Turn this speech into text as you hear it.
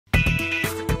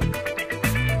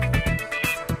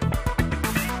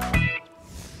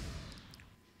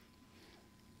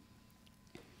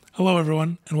Hello,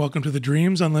 everyone, and welcome to the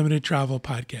Dreams Unlimited Travel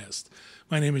Podcast.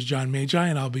 My name is John Magi,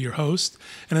 and I'll be your host.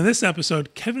 And in this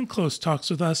episode, Kevin Klose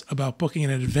talks with us about booking an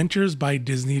Adventures by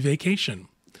Disney vacation.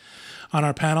 On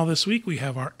our panel this week, we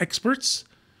have our experts,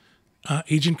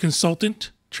 agent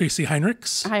consultant Tracy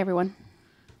Heinrichs. Hi, everyone.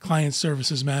 Client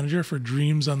services manager for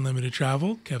Dreams Unlimited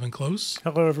Travel, Kevin Klose.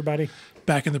 Hello, everybody.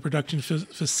 Back in the production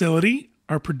facility,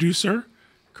 our producer,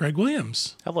 Craig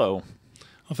Williams. Hello.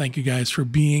 Well, thank you guys for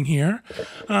being here.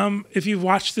 If you've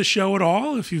watched the show at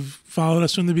all, if you've followed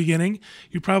us from the beginning,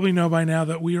 you probably know by now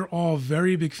that we are all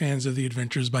very big fans of the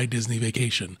Adventures by Disney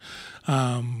vacation.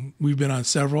 We've been on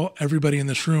several. Everybody in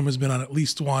this room has been on at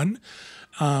least one.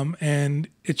 And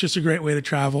it's just a great way to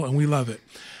travel, and we love it.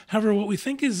 However, what I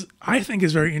think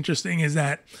is very interesting is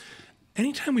that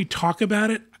anytime we talk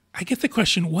about it, I get the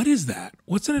question, what is that?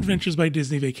 What's an Adventures by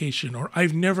Disney vacation? Or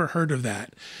I've never heard of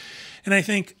that. And I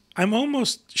think I'm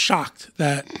almost shocked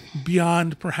that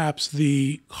beyond perhaps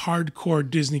the hardcore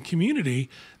Disney community,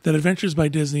 that Adventures by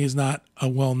Disney is not a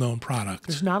well-known product.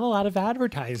 There's not a lot of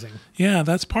advertising. Yeah,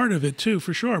 that's part of it too,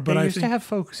 for sure. But I used to have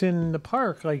folks in the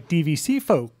park, like DVC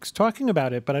folks, talking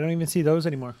about it, but I don't even see those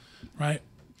anymore. Right.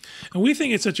 And we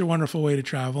think it's such a wonderful way to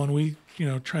travel, and we,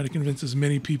 try to convince as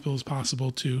many people as possible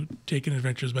to take an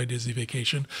Adventures by Disney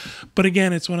vacation. But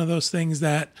again, it's one of those things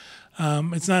that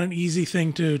it's not an easy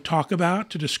thing to talk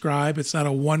about, to describe. It's not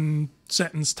a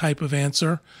one-sentence type of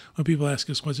answer when people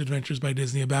ask us what's Adventures by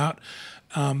Disney about.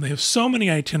 They have so many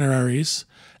itineraries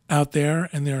out there,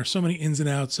 and there are so many ins and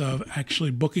outs of actually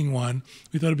booking one.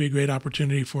 We thought it'd be a great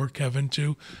opportunity for Kevin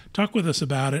to talk with us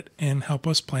about it and help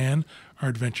us plan our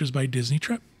Adventures by Disney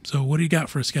trip. So what do you got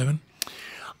for us, Kevin?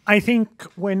 I think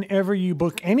whenever you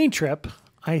book any trip,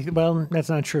 well, that's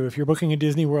not true. If you're booking a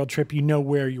Disney World trip, you know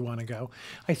where you want to go.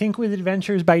 I think with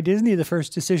Adventures by Disney, the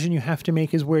first decision you have to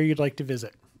make is where you'd like to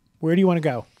visit. Where do you want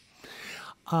to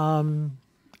go?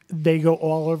 They go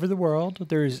all over the world.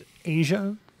 There's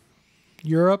Asia,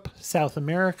 Europe, South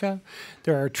America.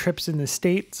 There are trips in the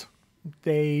States.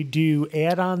 They do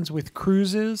add-ons with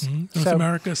cruises. North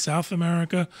America, South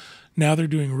America. Now they're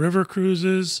doing river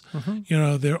cruises.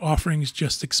 Their offerings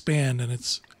just expand, and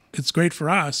it's great for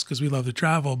us because we love to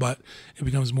travel, but it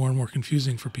becomes more and more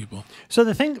confusing for people.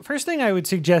 So first thing I would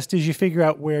suggest is you figure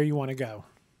out where you want to go.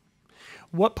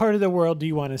 What part of the world do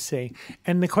you want to see?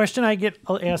 And the question I get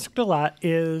asked a lot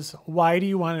is, why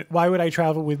would I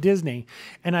travel with Disney?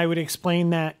 And I would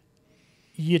explain that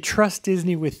you trust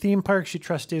Disney with theme parks, you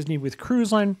trust Disney with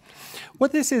cruise line.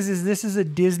 What this is a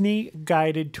Disney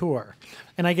guided tour.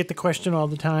 And I get the question all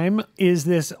the time, is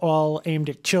this all aimed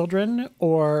at children,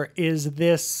 or is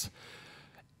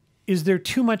there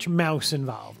too much mouse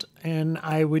involved? And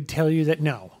I would tell you that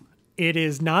no, it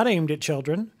is not aimed at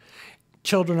children.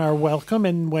 Children are welcome,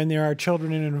 and when there are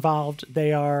children involved,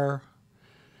 they are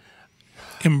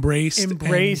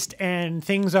embraced and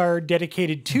things are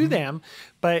dedicated to them,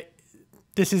 but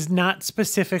this is not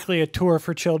specifically a tour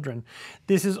for children.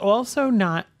 This is also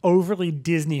not overly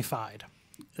Disney-fied.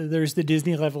 There's the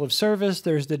Disney level of service.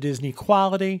 There's the Disney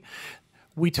quality.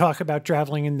 We talk about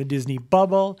traveling in the Disney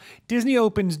bubble. Disney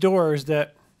opens doors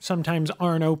that sometimes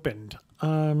aren't opened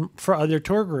for other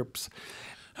tour groups.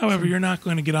 However, you're not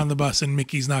going to get on the bus and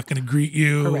Mickey's not going to greet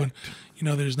you. Correct.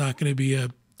 And, there's not going to be a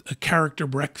character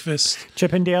breakfast.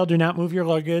 Chip and Dale, do not move your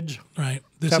luggage. Right.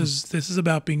 This is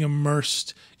about being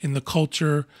immersed in the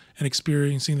culture and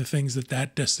experiencing the things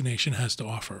that destination has to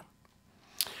offer.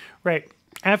 Right.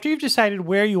 After you've decided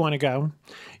where you want to go,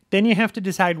 then you have to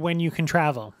decide when you can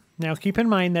travel. Now, keep in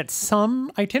mind that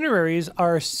some itineraries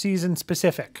are season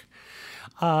specific.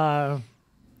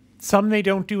 Some they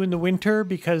don't do in the winter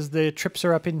because the trips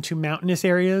are up into mountainous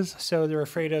areas, so they're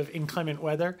afraid of inclement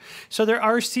weather. So there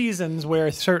are seasons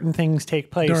where certain things take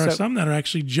place. There are some that are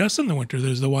actually just in the winter.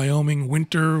 There's the Wyoming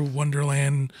Winter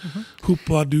Wonderland,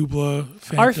 Hoopla Doobla.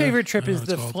 Fanta. Our favorite trip is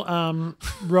the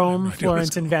Rome,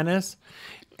 Florence, and Venice.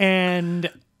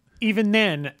 And even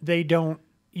then, they don't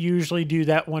usually do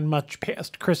that one much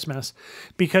past Christmas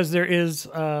because there is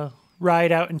a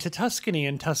ride out into Tuscany,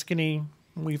 and Tuscany...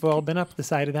 We've all been up the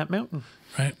side of that mountain.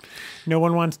 Right. No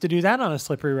one wants to do that on a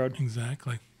slippery road.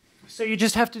 Exactly. So you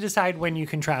just have to decide when you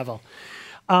can travel.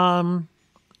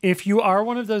 If you are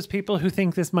one of those people who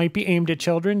think this might be aimed at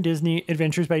children, Disney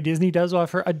Adventures by Disney does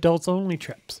offer adults-only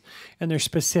trips. And there's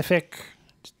specific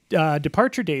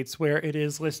departure dates where it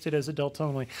is listed as adults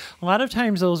only. A lot of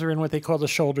times those are in what they call the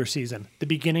shoulder season, the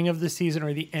beginning of the season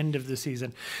or the end of the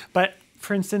season. But,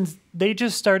 for instance, they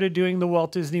just started doing the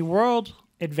Walt Disney World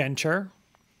adventure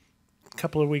a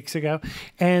couple of weeks ago,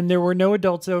 and there were no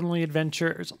adults only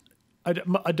adventures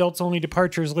adults only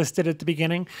departures listed at the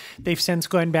beginning. They've since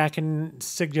gone back and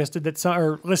suggested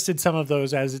that listed some of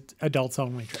those as adults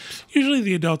only trips. Usually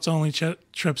the adults only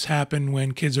trips happen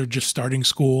when kids are just starting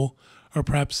school or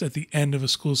perhaps at the end of a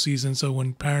school season. So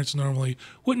when parents normally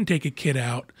wouldn't take a kid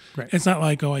out, Right. It's not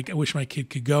like, oh, I wish my kid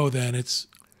could go then. It's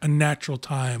a natural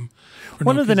time.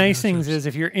 One of the nice things is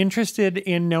if you're interested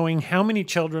in knowing how many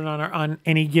children on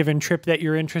any given trip that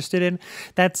you're interested in,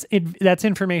 that's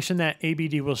information that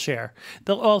ABD will share.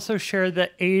 They'll also share the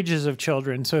ages of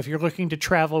children. So if you're looking to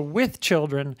travel with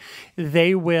children,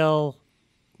 they will,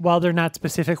 while they're not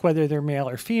specific whether they're male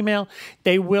or female,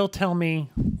 they will tell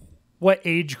me what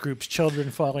age groups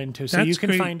children fall into. So you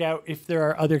can find out if there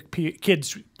are other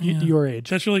kids your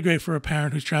age. That's really great for a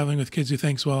parent who's traveling with kids who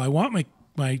thinks, well, I want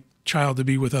my child to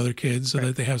be with other kids so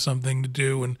that they have something to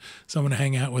do and someone to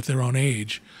hang out with their own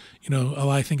age.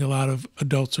 I think a lot of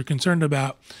adults are concerned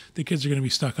about the kids are going to be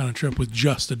stuck on a trip with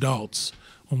just adults.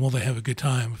 When will they have a good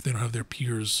time if they don't have their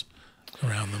peers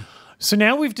around them? So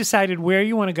now we've decided where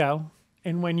you want to go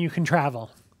and when you can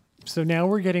travel. So now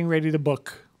we're getting ready to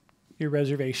book your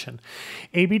reservation.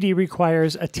 ABD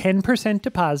requires a 10%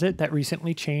 deposit that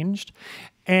recently changed,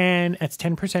 and that's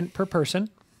 10% per person.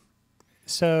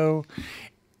 So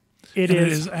it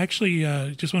is actually,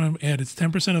 just want to add, it's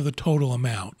 10% of the total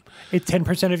amount. It's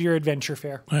 10% of your adventure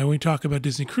fare. When we talk about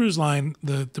Disney Cruise Line,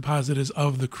 the deposit is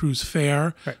of the cruise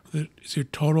fare. Right. It's your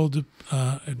total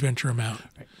adventure amount.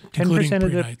 Right. 10%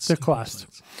 of the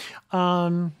cost.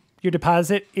 Your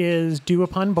deposit is due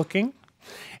upon booking,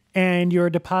 and your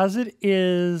deposit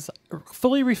is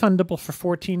fully refundable for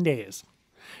 14 days.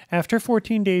 After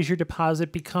 14 days, your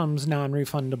deposit becomes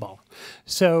non-refundable.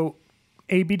 So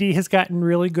ABD has gotten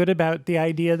really good about the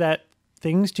idea that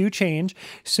things do change,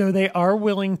 so they are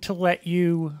willing to let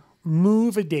you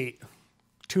move a date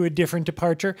to a different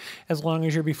departure as long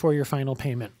as you're before your final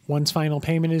payment. Once final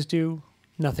payment is due,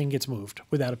 nothing gets moved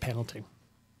without a penalty.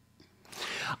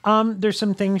 There's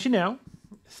some things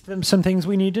some things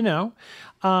we need to know.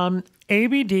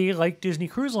 ABD, like Disney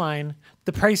Cruise Line,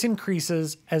 the price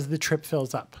increases as the trip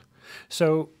fills up.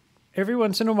 So every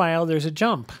once in a while, there's a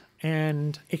jump.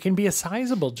 And it can be a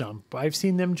sizable jump. I've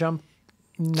seen them jump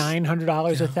 $900,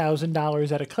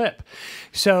 $1,000 at a clip.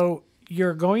 So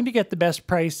you're going to get the best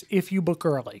price if you book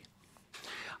early.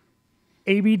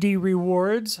 ABD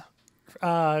rewards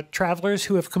travelers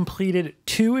who have completed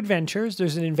 2 adventures.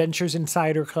 There's an Adventures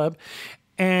Insider Club.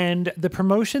 And the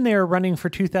promotion they are running for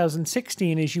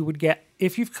 2016 is you would get,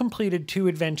 if you've completed 2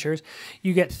 adventures,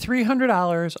 you get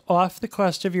 $300 off the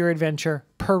cost of your adventure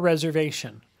per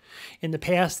reservation. In the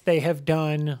past, they have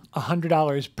done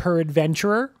 $100 per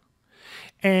adventurer,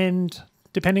 and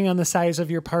depending on the size of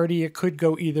your party, it could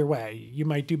go either way. You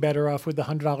might do better off with the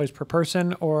 $100 per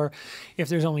person, or if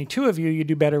there's only 2 of you, you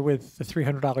do better with the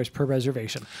 $300 per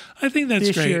reservation. I think that's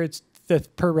great. This year, it's the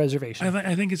per reservation.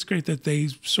 I think it's great that they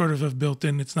sort of have built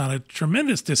in, it's not a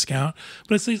tremendous discount,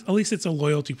 but at least it's a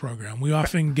loyalty program. We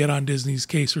often get on Disney's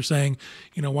case for saying,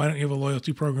 why don't you have a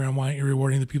loyalty program? Why aren't you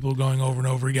rewarding the people going over and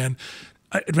over again?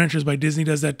 Adventures by Disney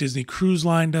does that. Disney Cruise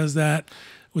Line does that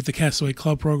with the Castaway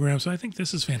Club program. So I think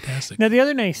this is fantastic. Now, the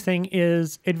other nice thing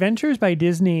is Adventures by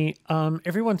Disney,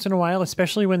 every once in a while,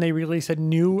 especially when they release a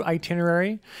new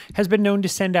itinerary, has been known to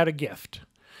send out a gift.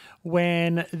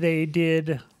 When they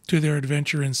did... To their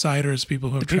Adventure Insiders, people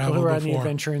who have traveled before. The people who are on the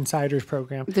Adventure Insiders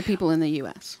program. The people in the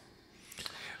U.S.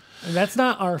 And that's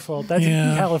not our fault. That's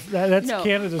Canada's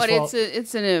fault.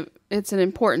 But it's an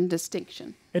important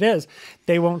distinction. It is.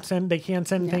 They can't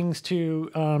send things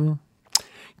to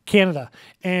Canada.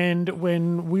 And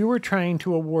when we were trying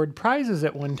to award prizes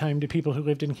at one time to people who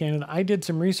lived in Canada, I did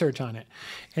some research on it.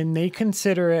 And they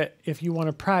consider it, if you want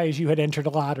a prize, you had entered a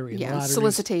lottery. Yeah,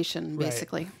 solicitation,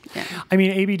 basically. Right. Yeah. I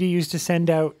mean, ABD used to send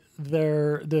out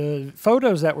the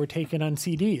photos that were taken on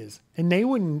CDs, and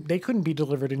they couldn't be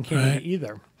delivered in Canada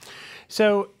either.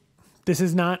 So this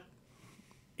is not...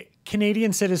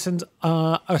 Canadian citizens,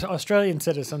 Australian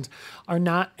citizens are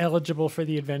not eligible for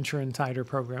the Adventure Insider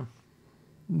program.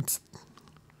 It's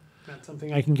not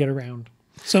something I can get around.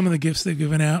 Some of the gifts they've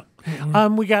given out.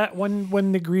 We got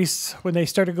when they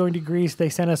started going to Greece, they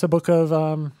sent us a book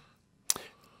of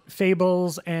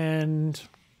fables and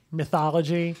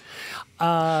mythology.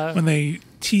 When they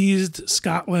teased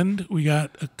Scotland, we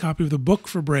got a copy of the book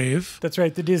for Brave. That's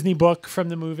right, the Disney book from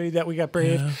the movie that we got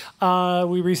Brave. Yeah.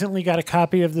 We recently got a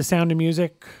copy of The Sound of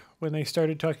Music when they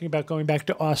started talking about going back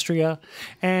to Austria.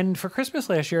 And for Christmas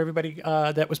last year, everybody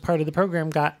that was part of the program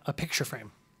got a picture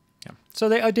frame. Yeah. So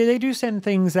they do send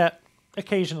things that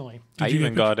occasionally. I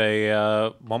even got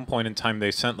one point in time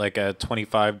they sent like a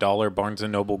 $25 Barnes &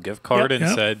 Noble gift card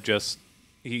and said just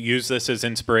you use this as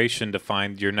inspiration to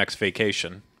find your next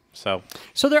vacation. So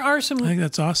there are some I think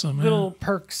that's awesome. little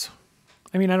perks.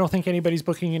 I mean, I don't think anybody's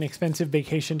booking an expensive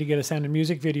vacation to get a Sound and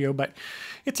Music video, but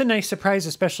it's a nice surprise,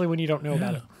 especially when you don't know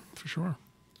about it. For sure.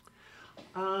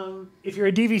 If you're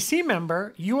a DVC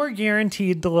member, you are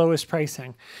guaranteed the lowest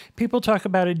pricing. People talk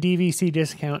about a DVC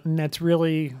discount, and that's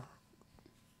really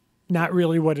not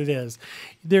really what it is.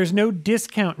 There's no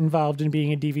discount involved in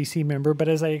being a DVC member, but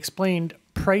as I explained,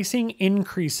 pricing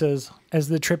increases as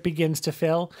the trip begins to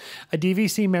fill. A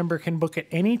DVC member can book at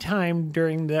any time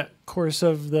during the course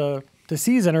of the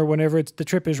season or whenever the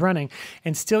trip is running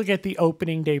and still get the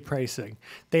opening day pricing.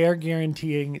 They are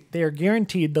guaranteed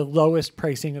the lowest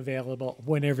pricing available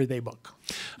whenever they book.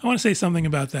 I want to say something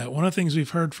about that. One of the things we've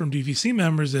heard from DVC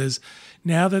members is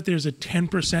now that there's a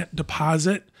 10%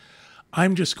 deposit,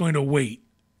 I'm just going to wait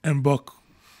and book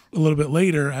a little bit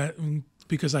later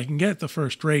because I can get the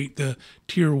first rate, the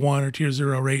tier 1 or tier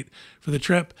 0 rate for the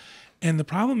trip. And the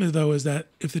problem is, though, is that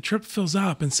if the trip fills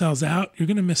up and sells out, you're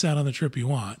going to miss out on the trip you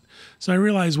want. So I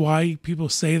realize why people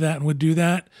say that and would do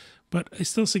that. But I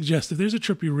still suggest if there's a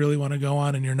trip you really want to go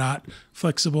on and you're not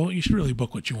flexible, you should really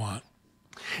book what you want.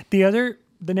 The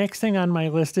next thing on my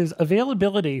list is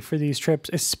availability for these trips,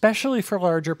 especially for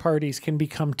larger parties, can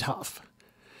become tough.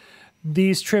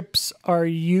 These trips are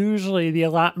the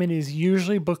allotment is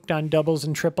usually booked on doubles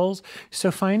and triples. So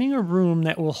finding a room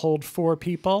that will hold 4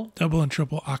 people. Double and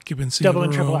triple occupancy.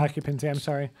 I'm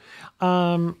sorry.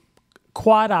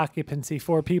 Quad occupancy,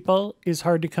 4 people, is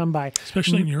hard to come by.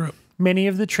 Especially in Europe. Many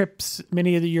of the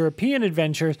European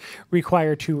adventures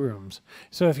require 2 rooms.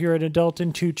 So if you're an adult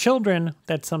and 2 children,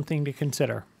 that's something to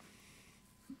consider.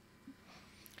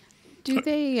 Do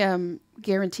they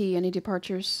guarantee any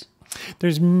departures?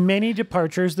 There's many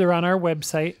departures. They're on our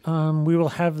website. We will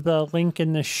have the link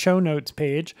in the show notes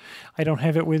page. I don't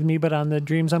have it with me, but on the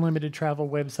Dreams Unlimited Travel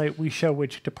website, we show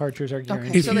which departures are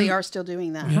guaranteed. Okay, so they are still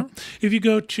doing that. Yeah. If you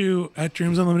go to at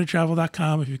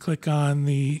dreamsunlimitedtravel.com, if you click on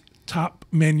the top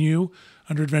menu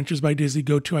under Adventures by Disney,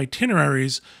 go to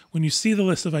itineraries. When you see the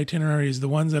list of itineraries, the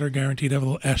ones that are guaranteed have a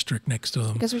little asterisk next to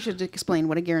them. I guess we should explain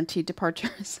what a guaranteed departure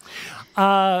is.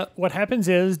 What happens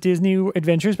is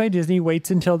Adventures by Disney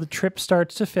waits until the trip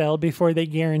starts to fill before they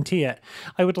guarantee it.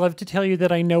 I would love to tell you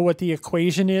that I know what the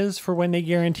equation is for when they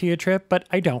guarantee a trip, but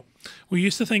I don't. We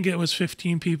used to think it was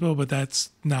 15 people, but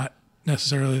that's not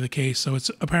necessarily the case. So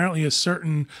it's apparently a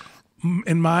certain,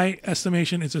 in my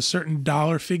estimation, it's a certain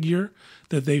dollar figure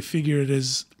that they figure it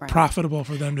is profitable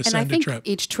for them to send a trip. And I think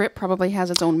each trip probably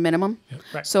has its own minimum. Yep.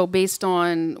 Right. So based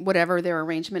on whatever their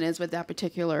arrangement is with that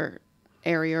particular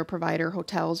area or provider,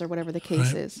 hotels or whatever the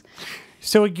case is.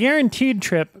 So a guaranteed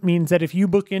trip means that if you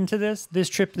book into this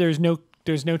trip, there's no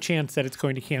chance that it's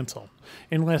going to cancel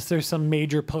unless there's some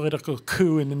major political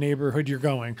coup in the neighborhood you're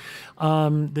going.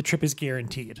 The trip is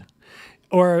guaranteed.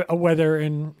 Or a weather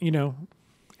and,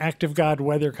 act of God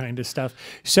weather kind of stuff.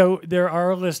 So there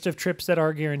are a list of trips that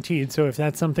are guaranteed. So if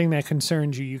that's something that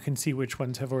concerns you, you can see which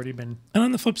ones have already been. And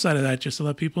on the flip side of that, just to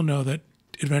let people know that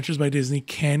Adventures by Disney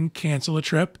can cancel a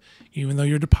trip, even though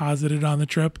you're deposited on the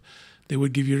trip. They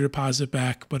would give you your deposit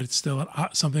back, but it's still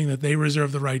something that they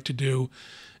reserve the right to do.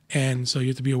 And so you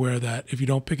have to be aware of that. If you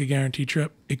don't pick a guaranteed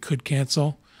trip, it could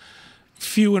cancel.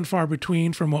 Few and far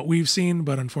between from what we've seen,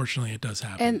 but unfortunately it does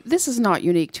happen. And this is not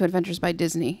unique to Adventures by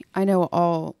Disney. I know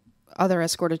all other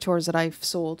escorted tours that I've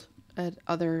sold at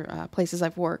other places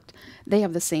I've worked, they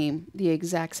have the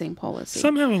exact same policy.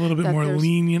 Some have a little bit more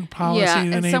lenient policy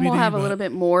than and ABD, some will have a little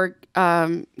bit more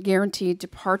guaranteed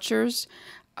departures.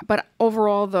 But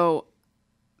overall, though,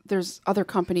 there's other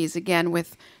companies, again,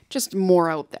 with just more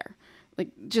out there. Like,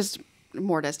 just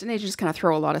more destinations, just kind of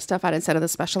throw a lot of stuff out instead of the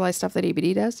specialized stuff that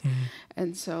ABD does. Mm-hmm.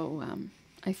 And so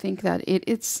I think that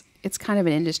it's kind of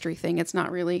an industry thing. It's not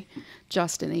really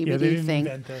just an ABD they didn't thing.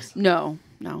 invent this. No.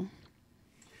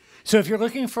 So if you're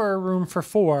looking for a room for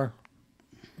 4,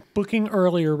 booking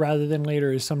earlier rather than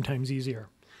later is sometimes easier.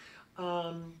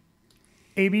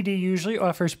 ABD usually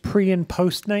offers pre- and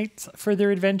post nights for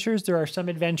their adventures. There are some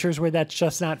adventures where that's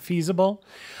just not feasible.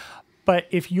 But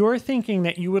if you're thinking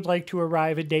that you would like to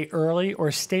arrive a day early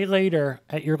or stay later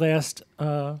at your last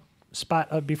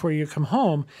spot before you come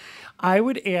home, I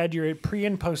would add your pre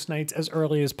and post nights as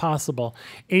early as possible.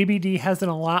 ABD has an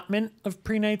allotment of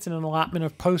pre-nights and an allotment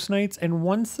of post-nights, and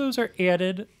once those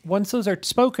are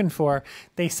spoken for,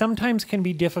 they sometimes can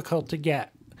be difficult to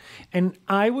get. And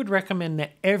I would recommend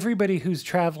that everybody who's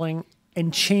traveling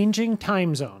and changing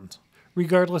time zones,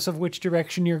 regardless of which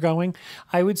direction you're going,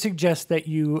 I would suggest that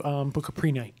you book a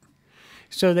pre-night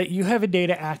so that you have a day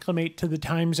to acclimate to the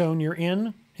time zone you're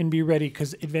in and be ready,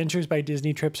 because Adventures by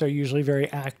Disney trips are usually very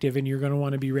active, and you're going to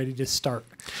want to be ready to start.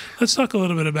 Let's talk a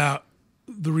little bit about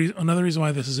another reason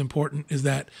why this is important is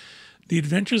that the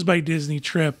Adventures by Disney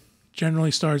trip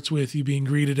generally starts with you being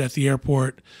greeted at the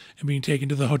airport and being taken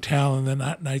to the hotel and then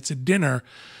that night's at dinner.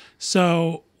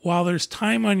 So while there's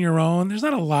time on your own, there's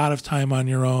not a lot of time on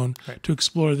your own to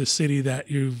explore the city that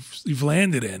you've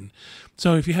landed in.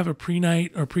 So if you have a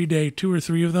pre-night or pre-day, 2 or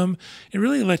 3 of them, it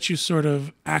really lets you sort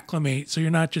of acclimate. So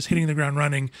you're not just hitting the ground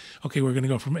running. Okay, we're going to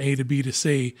go from A to B to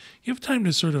C. You have time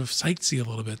to sort of sightsee a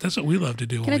little bit. That's what we love to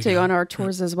do. Can I tell you, on our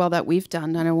tours as well that we've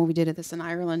done, I know when we did this in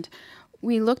Ireland,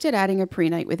 we looked at adding a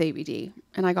pre-night with ABD,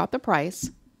 and I got the price,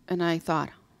 and I thought,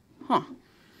 huh.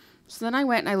 So then I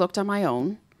went and I looked on my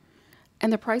own,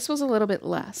 and the price was a little bit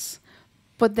less.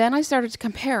 But then I started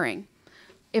comparing.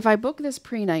 If I book this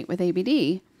pre-night with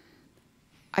ABD,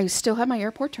 I still had my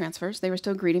airport transfers. They were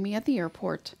still greeting me at the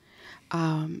airport.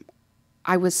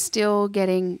 I was still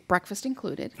getting breakfast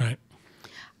included. Right.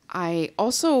 I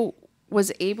also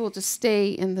was able to stay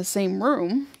in the same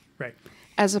room. Right.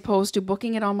 As opposed to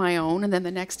booking it on my own and then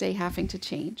the next day having to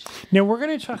change. Now, we're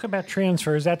going to talk about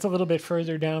transfers. That's a little bit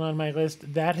further down on my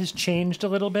list. That has changed a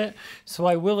little bit, so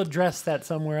I will address that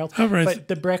somewhere else. Oh, right. But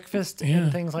the breakfast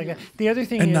and things like that. The other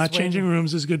thing and is... not changing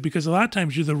rooms is good, because a lot of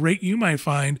times the rate you might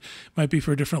find might be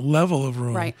for a different level of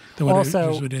room. Right. Than what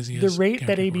Also, Disney the is rate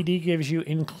that counting for. ABD gives you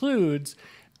includes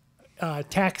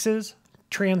taxes,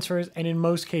 transfers, and in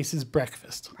most cases,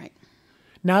 breakfast. Right.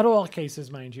 Not all cases,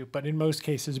 mind you, but in most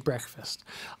cases, breakfast.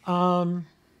 Pre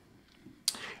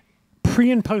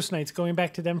and post nights, going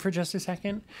back to them for just a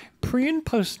second. Pre and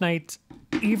post nights,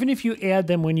 even if you add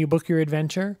them when you book your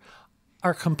adventure,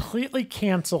 are completely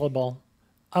cancelable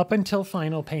up until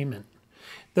final payment.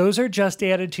 Those are just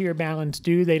added to your balance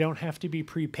due. They don't have to be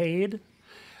prepaid.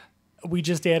 We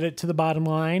just add it to the bottom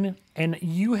line, and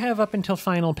you have up until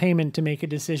final payment to make a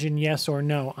decision, yes or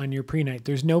no, on your pre-night.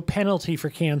 There's no penalty for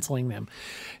canceling them.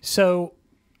 So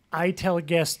I tell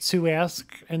guests who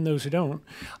ask, and those who don't,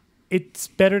 it's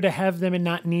better to have them and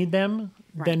not need them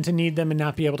than to need them and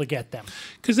not be able to get them.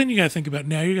 Because then you got to think about,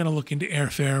 now you're going to look into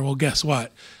airfare. Well, guess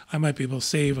what? I might be able to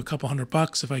save a couple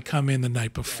 $100 if I come in the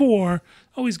night before.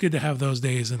 Always good to have those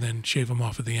days and then shave them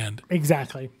off at the end.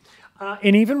 Exactly.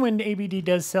 And even when ABD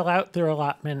does sell out their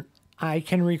allotment, I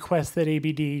can request that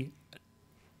ABD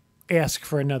ask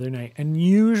for another night. And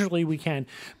usually we can.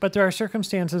 But there are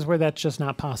circumstances where that's just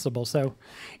not possible. So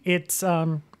it's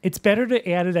better to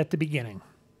add it at the beginning.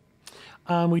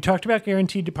 We talked about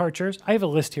guaranteed departures. I have a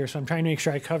list here, so I'm trying to make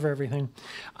sure I cover everything.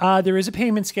 There is a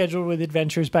payment schedule with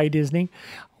Adventures by Disney.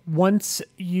 Once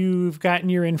you've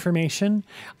gotten your information,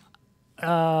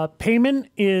 payment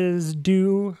is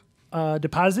due...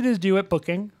 deposit is due at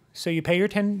booking, so you pay your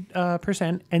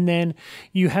 10%, and then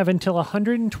you have until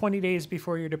 120 days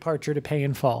before your departure to pay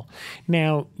in full.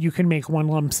 Now, you can make one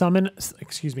lump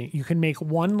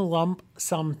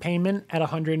sum payment at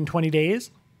 120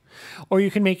 days, or you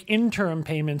can make interim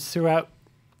payments throughout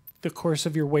the course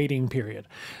of your waiting period.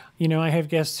 You know, I have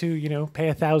guests who,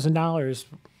 pay $1,000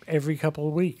 every couple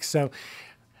of weeks, so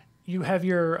you have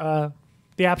your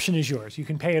the option is yours. You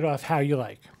can pay it off how you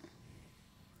like.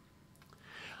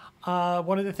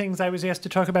 One of the things I was asked to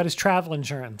talk about is travel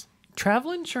insurance.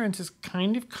 Travel insurance is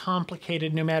kind of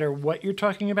complicated no matter what you're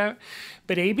talking about,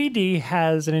 but ABD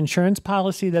has an insurance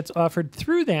policy that's offered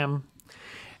through them,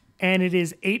 and it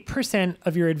is 8%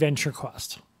 of your adventure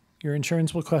cost. Your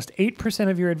insurance will cost 8%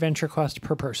 of your adventure cost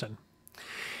per person.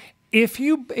 If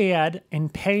you add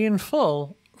and pay in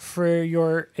full for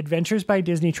your Adventures by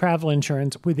Disney travel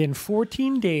insurance within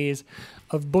 14 days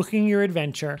of booking your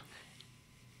adventure,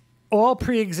 all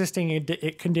pre-existing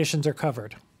conditions are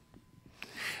covered.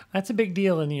 That's a big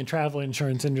deal in the travel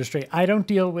insurance industry. I don't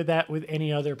deal with that with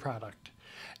any other product.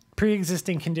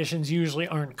 Pre-existing conditions usually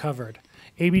aren't covered.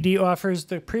 ABD offers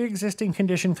the pre-existing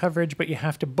condition coverage, but you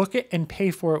have to book it and pay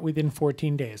for it within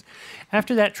 14 days.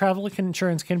 After that, travel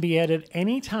insurance can be added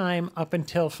anytime up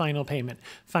until final payment.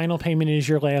 Final payment is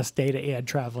your last day to add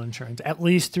travel insurance, at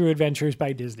least through Adventures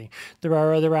by Disney. There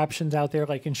are other options out there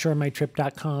like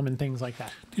insuremytrip.com and things like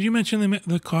that. Did you mention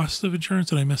the cost of insurance?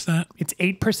 Did I miss that? It's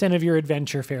 8% of your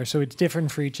adventure fare, so it's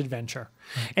different for each adventure.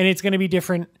 Right. And it's going to be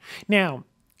different. Now,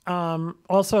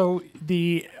 also,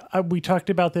 we talked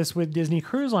about this with Disney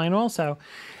Cruise Line also.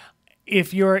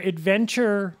 If your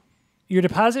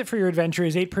deposit for your adventure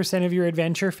is 8% of your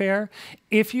adventure fare,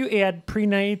 if you add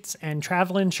pre-nights and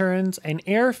travel insurance and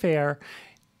airfare,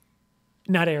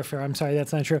 not airfare, I'm sorry,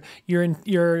 that's not true,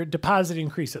 your deposit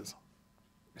increases.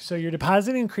 So your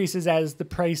deposit increases as the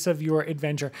price of your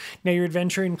adventure. Now, your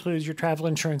adventure includes your travel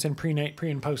insurance and pre-night,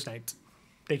 pre- and post-nights.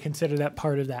 They consider that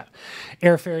part of that.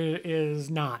 Airfare is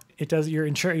not. It does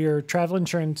your travel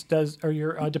insurance does, or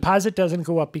your deposit doesn't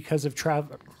go up because of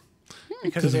travel.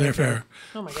 Because of airfare.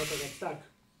 Oh my God, I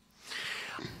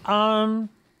got stuck.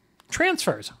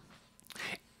 Transfers.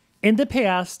 In the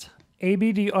past,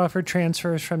 ABD offered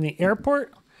transfers from the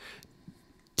airport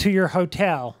to your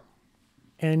hotel,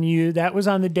 and that was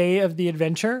on the day of the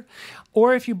adventure.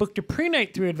 Or if you booked a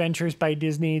pre-night through Adventures by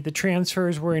Disney, the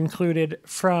transfers were included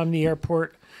from the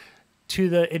airport to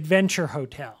the adventure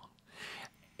hotel.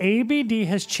 ABD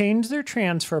has changed their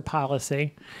transfer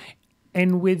policy,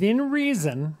 and within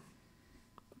reason,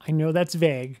 I know that's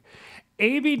vague,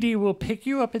 ABD will pick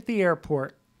you up at the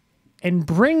airport and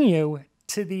bring you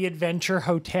to the adventure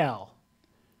hotel.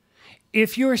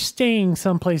 If you're staying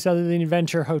someplace other than the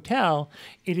adventure hotel,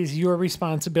 it is your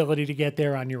responsibility to get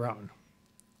there on your own.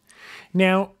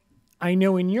 Now, I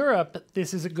know in Europe,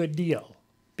 this is a good deal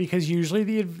because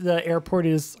usually the airport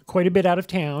is quite a bit out of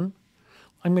town.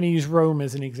 I'm going to use Rome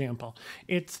as an example.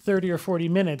 It's 30 or 40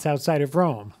 minutes outside of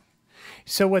Rome.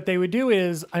 So what they would do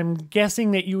is, I'm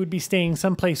guessing that you would be staying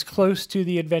someplace close to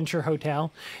the adventure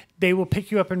hotel. They will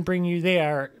pick you up and bring you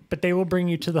there, but they will bring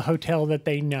you to the hotel that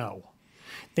they know.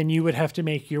 Then you would have to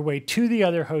make your way to the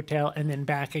other hotel and then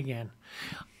back again.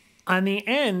 On the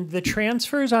end, the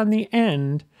transfers on the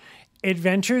end,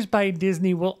 Adventures by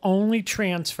Disney will only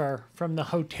transfer from the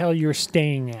hotel you're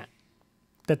staying at.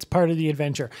 That's part of the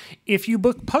adventure. If you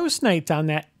book post nights on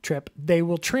that trip, they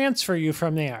will transfer you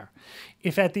from there.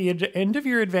 If at the end of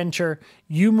your adventure,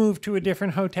 you move to a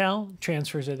different hotel,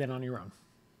 transfers are then on your own.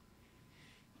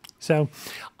 So,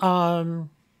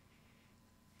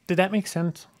 did that make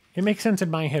sense? It makes sense in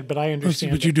my head, but I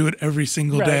understand. But you do it every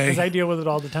single day. Because I deal with it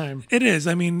all the time. It is.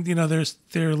 I mean,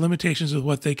 there are limitations with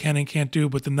what they can and can't do,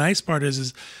 but the nice part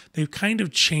is they've kind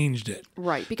of changed it.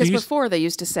 Right, because before they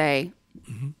used to say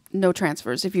no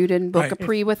transfers. If you didn't book a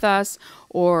pre with us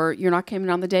or you're not coming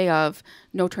on the day of,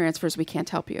 no transfers, we can't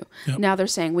help you. Yep. Now they're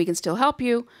saying we can still help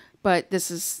you, but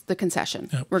this is the concession.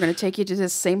 Yep. We're going to take you to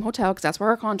this same hotel because that's where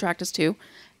our contract is to,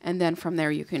 and then from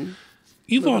there you can...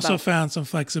 You've also found some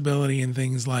flexibility in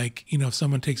things like, if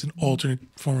someone takes an alternate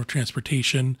form of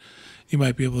transportation, you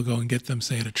might be able to go and get them,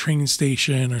 say, at a train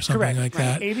station or something like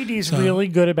that. ABD is really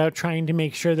good about trying to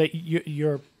make sure that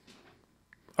you're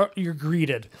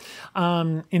greeted.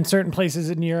 In certain places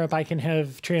in Europe, I can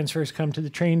have transfers come to the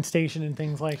train station and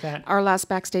things like that. Our last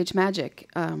Backstage Magic,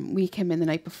 we came in the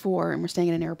night before and we're staying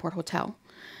in an airport hotel.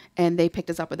 And they picked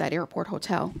us up at that airport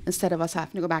hotel instead of us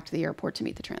having to go back to the airport to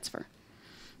meet the transfer.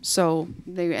 So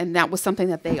and that was something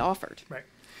that they offered. Right.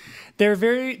 They're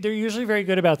usually very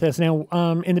good about this. Now,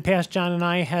 in the past, John and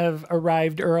I have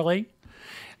arrived early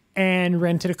and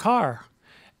rented a car.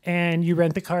 And you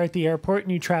rent the car at the airport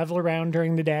and you travel around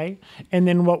during the day. And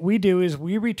then what we do is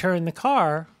we return the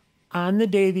car on the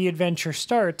day the adventure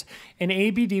starts, and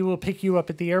ABD will pick you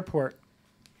up at the airport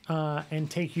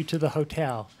and take you to the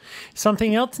hotel.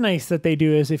 Something else nice that they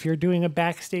do is if you're doing a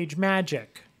Backstage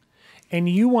Magic and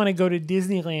you want to go to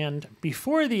Disneyland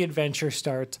before the adventure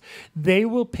starts, they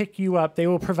will pick you up. They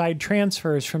will provide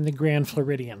transfers from the Grand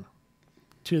Floridian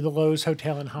to the Lowe's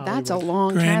Hotel in Hollywood. That's a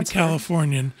long Grand transfer.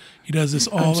 Californian. He does this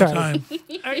all the time.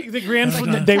 The Grand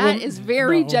That is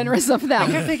very generous of them. I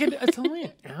kept thinking, it's only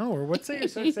an hour. What's they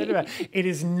so excited about? It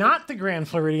is not the Grand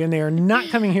Floridian. They are not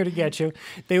coming here to get you.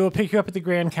 They will pick you up at the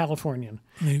Grand Californian.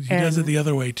 He does it the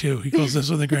other way, too. He calls this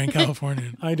one the Grand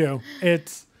Californian. I do.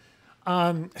 It's...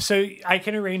 so I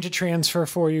can arrange a transfer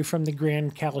for you from the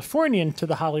Grand Californian to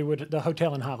the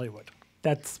hotel in Hollywood.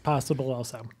 That's possible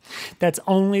also. That's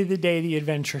only the day the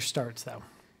adventure starts, though.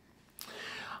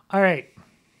 All right.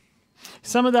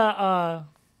 Some of the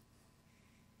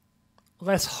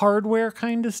less hardware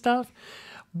kind of stuff,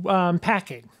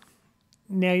 packing.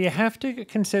 Now, you have to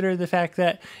consider the fact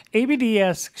that ABD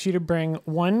asks you to bring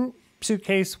one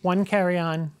suitcase, one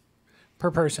carry-on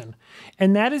per person.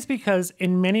 And that is because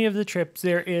in many of the trips,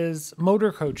 there is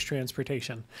motor coach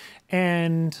transportation.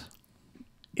 And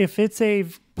if it's a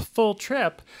full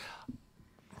trip,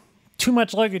 too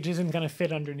much luggage isn't going to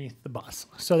fit underneath the bus.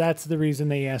 So that's the reason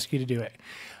they ask you to do it.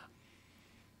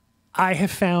 I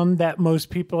have found that most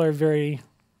people are very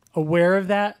aware of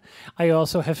that. I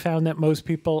also have found that most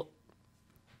people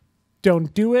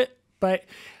don't do it, but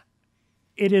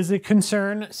it is a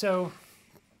concern. So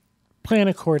plan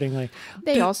accordingly.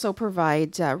 They also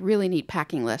provide really neat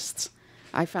packing lists,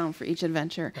 I found, for each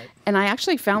adventure. Right. And I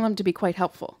actually found them to be quite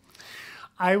helpful.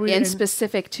 And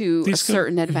specific to a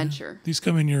certain adventure. These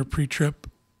come in your pre-trip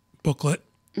booklet,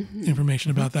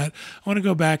 information about that. I want to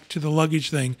go back to the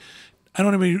luggage thing. I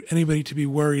don't want anybody to be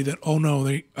worried that, oh no,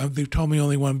 they've told me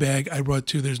only one bag. I brought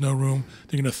two. There's no room.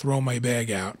 They're going to throw my bag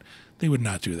out. They would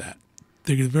not do that.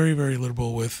 They're very, very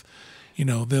liberal with,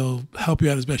 they'll help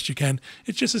you out as best you can.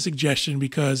 It's just a suggestion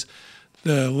because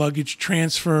the luggage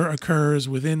transfer occurs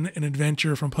within an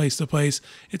adventure from place to place.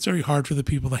 It's very hard for the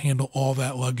people to handle all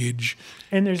that luggage.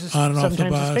 And there's on and off the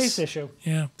sometimes bus. a space issue.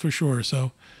 Yeah, for sure.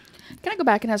 So, can I go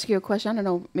back and ask you a question? I don't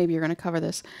know. Maybe you're going to cover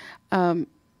this.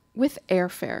 With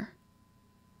airfare,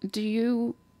 do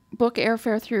you book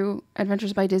airfare through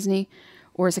Adventures by Disney,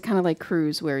 or is it kind of like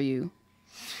cruise where you?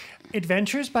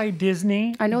 Adventures by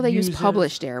Disney. I know they use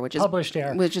published air, which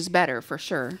is better for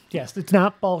sure. Yes, it's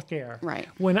not bulk air. Right.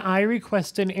 When I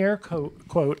request an air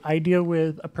quote, I deal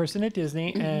with a person at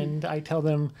Disney and I tell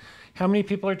them how many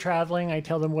people are traveling. I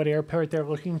tell them what airport they're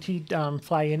looking to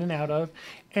fly in and out of,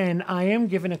 and I am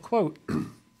given a quote.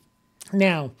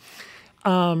 Now,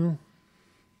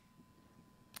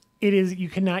 you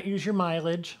cannot use your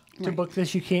mileage to book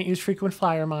this. You can't use frequent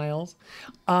flyer miles.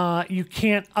 You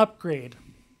can't upgrade.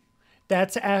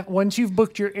 That's once you've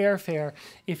booked your airfare.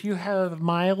 If you have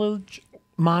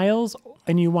miles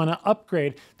and you want to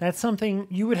upgrade, that's something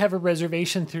you would have a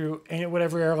reservation through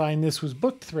whatever airline this was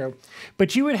booked through.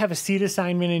 But you would have a seat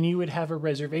assignment and you would have a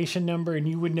reservation number and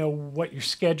you would know what your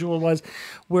schedule was.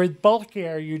 Where bulk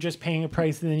air, you're just paying a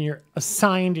price and then you're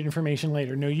assigned information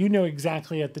later. No, you know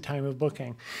exactly at the time of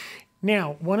booking.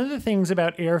 Now, one of the things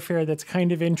about airfare that's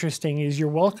kind of interesting is you're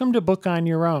welcome to book on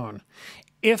your own.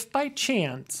 If by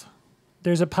chance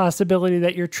there's a possibility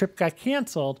that your trip got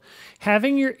canceled,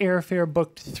 having your airfare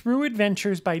booked through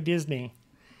Adventures by Disney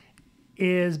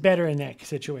is better in that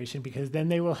situation because then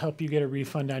they will help you get a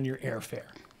refund on your airfare.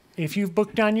 If you've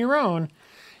booked on your own,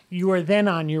 you are then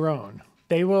on your own.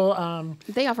 They will.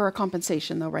 They offer a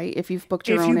compensation though, right? If you've booked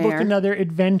your own air. If you book another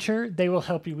adventure, they will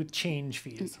help you with change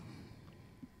fees.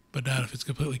 But not if it's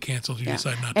completely canceled. You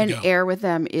decide not to go. And air with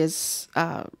them is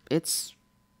it's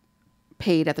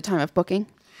paid at the time of booking.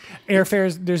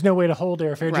 Airfares, there's no way to hold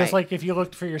airfare. Right. Just like if you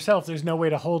looked for yourself, there's no way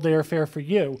to hold airfare for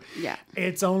you. Yeah.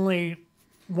 It's only,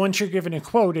 once you're given a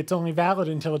quote, it's only valid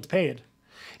until it's paid.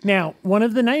 Now, one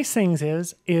of the nice things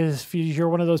is if you're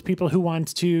one of those people who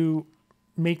wants to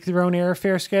make their own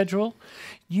airfare schedule,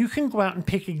 you can go out and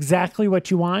pick exactly what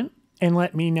you want and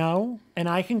let me know, and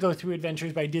I can go through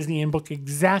Adventures by Disney and book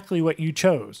exactly what you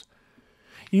chose.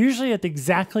 Usually at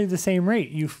exactly the same rate.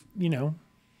 You know,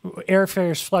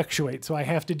 airfares fluctuate, so I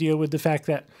have to deal with the fact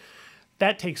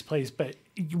that takes place, but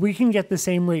we can get the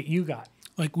same rate you got.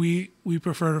 Like we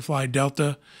prefer to fly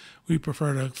Delta. We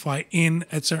prefer to fly in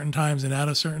at certain times and out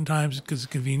of certain times because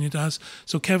it's convenient to us.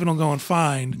 So Kevin will go and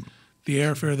find the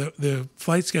airfare, the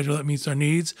flight schedule that meets our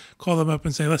needs, call them up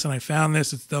and say, listen, I found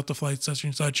this. It's Delta flight such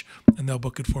and such, and they'll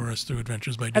book it for us through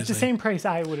Adventures by Disney. At the same price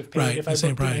I would have paid if I booked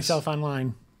it myself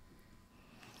online.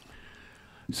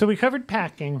 So we covered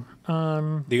packing.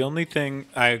 The only thing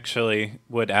I actually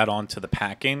would add on to the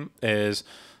packing is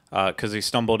because he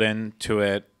stumbled into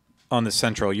it on the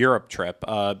Central Europe trip.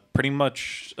 Pretty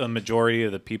much a majority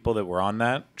of the people that were on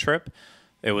that trip,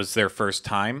 it was their first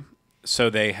time.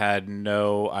 So they had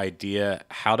no idea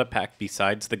how to pack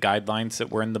besides the guidelines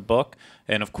that were in the book.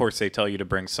 And of course, they tell you to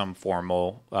bring some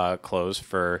formal clothes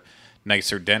for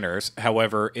nicer dinners.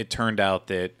 However, it turned out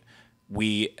that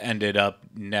we ended up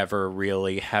never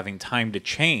really having time to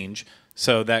change.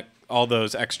 So that all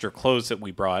those extra clothes that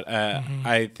we brought,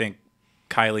 I think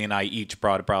Kylie and I each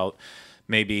brought about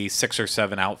maybe 6 or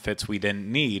 7 outfits we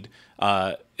didn't need.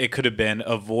 It could have been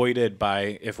avoided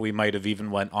by if we might have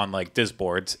even went on like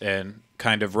Disboards and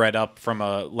kind of read up from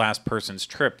a last person's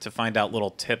trip to find out little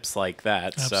tips like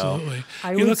that. Absolutely. So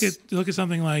you look at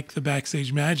something like the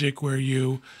Backstage Magic where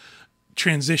you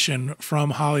transition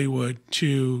from Hollywood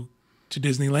to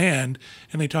Disneyland,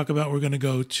 and they talk about we're going to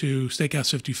go to Steakhouse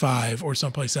 55 or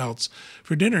someplace else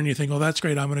for dinner, and you think, oh, that's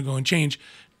great, I'm going to go and change.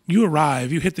 You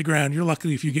arrive, you hit the ground, you're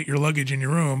lucky if you get your luggage in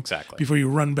your room before you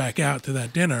run back out to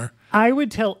that dinner. I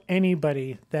would tell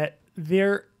anybody that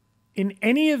in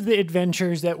any of the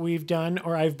adventures that we've done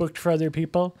or I've booked for other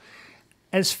people,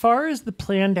 as far as the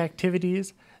planned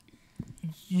activities,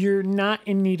 you're not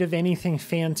in need of anything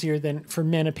fancier than, for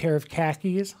men, a pair of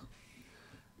khakis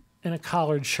and a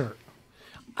collared shirt.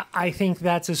 I think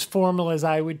that's as formal as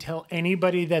I would tell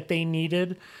anybody that they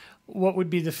needed. What would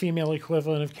be the female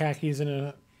equivalent of khakis and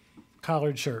a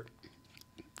collared shirt?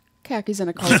 Khakis and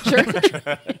a collared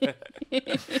shirt.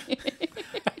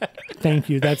 Thank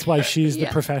you. That's why she's the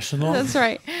professional. That's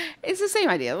right. It's the same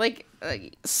idea. Like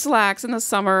slacks in the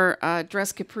summer,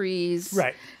 dress capris.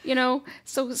 Right. You know,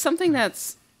 so something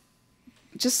that's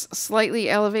just slightly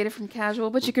elevated from casual,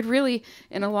 but you could really,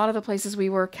 in a lot of the places we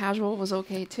were, casual was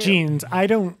okay too. Jeans. I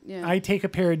don't. Yeah. I take a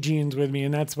pair of jeans with me,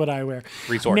 and that's what I wear.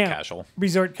 Resort Now, casual.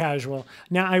 Resort casual.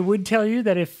 Now, I would tell you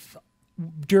that if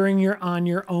during your on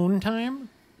your own time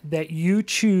that you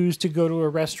choose to go to a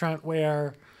restaurant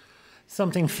where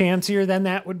something fancier than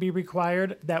that would be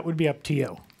required, that would be up to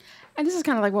you. And this is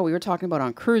kind of like what we were talking about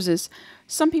on cruises.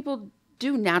 Some people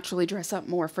do naturally dress up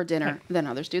more for dinner than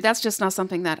others do. That's just not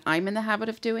something that I'm in the habit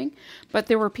of doing. But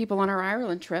there were people on our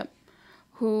Ireland trip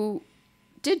who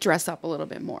did dress up a little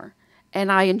bit more.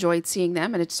 And I enjoyed seeing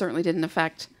them, and it certainly didn't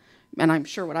affect, and I'm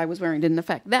sure what I was wearing didn't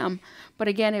affect them. But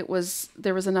again,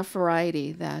 there was enough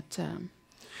variety that...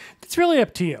 It's really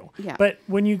up to you. Yeah. But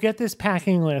when you get this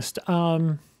packing list,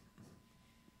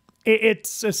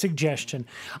 it's a suggestion.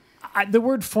 The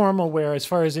word formal wear, as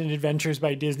far as in Adventures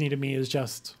by Disney, to me is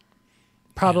just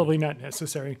probably not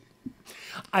necessary.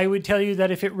 I would tell you that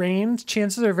if it rains,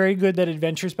 chances are very good that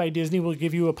Adventures by Disney will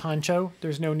give you a poncho.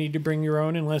 There's no need to bring your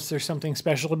own unless there's something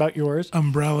special about yours.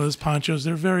 Umbrellas, ponchos,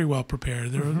 they're very well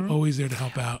prepared. They're always there to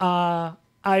help out.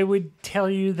 I would tell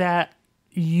you that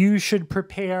you should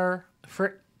prepare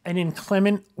for an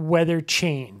inclement weather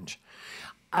change.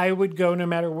 I would go, no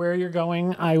matter where you're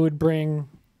going, I would bring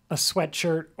a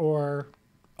sweatshirt or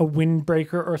a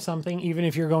windbreaker or something, even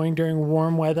if you're going during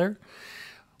warm weather.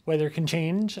 Weather can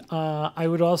change. I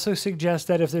would also suggest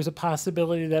that if there's a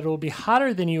possibility that it will be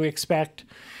hotter than you expect,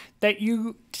 that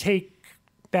you take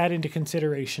that into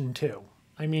consideration too.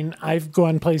 I mean, I've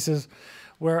gone places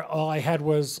where all I had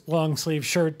was long sleeve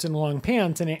shirts and long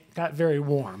pants, and it got very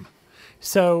warm.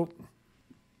 So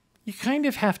you kind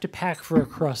of have to pack for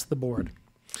across the board.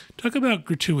 Talk about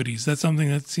gratuities. That's something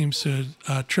that seems to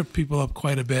trip people up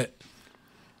quite a bit.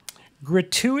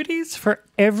 Gratuities for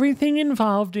everything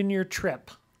involved in your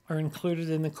trip are included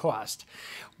in the cost.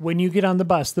 When you get on the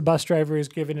bus driver is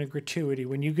given a gratuity.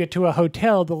 When you get to a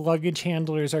hotel, the luggage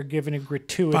handlers are given a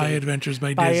gratuity. By Adventures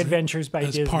by Disney. By Adventures by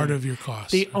Disney. As part of your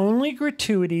cost. The only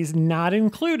gratuities not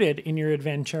included in your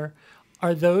adventure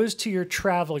are those to your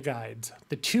travel guides.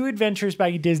 The 2 Adventures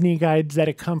by Disney guides that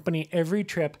accompany every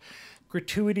trip,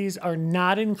 gratuities are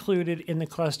not included in the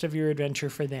cost of your adventure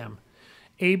for them.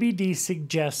 ABD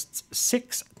suggests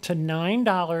 $6 to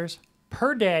 $9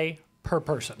 per day per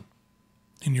person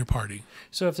in your party.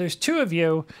 So if there's 2 of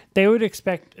you, they would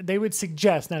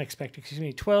suggest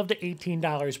 $12 to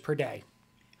 $18 per day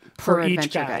for each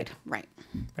adventure guide. Right.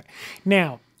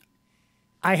 Now,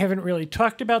 I haven't really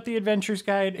talked about the adventure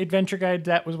guide.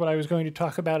 That was what I was going to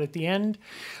talk about at the end,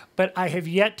 but I have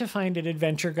yet to find an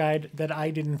adventure guide that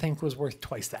I didn't think was worth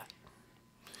twice that.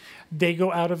 They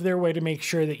go out of their way to make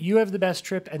sure that you have the best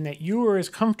trip and that you are as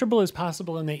comfortable as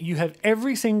possible and that you have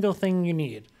every single thing you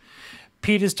need.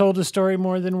 Pete has told a story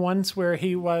more than once where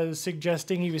he was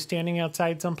suggesting he was standing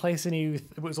outside someplace and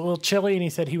it was a little chilly and he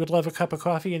said he would love a cup of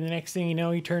coffee, and the next thing you know,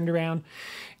 he turned around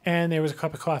and there was a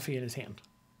cup of coffee in his hand.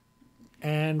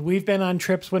 And we've been on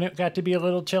trips when it got to be a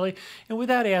little chilly, and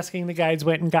without asking, the guides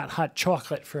went and got hot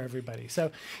chocolate for everybody. So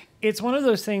it's one of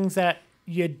those things that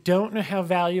you don't know how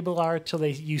valuable are till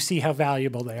you see how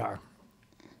valuable they are.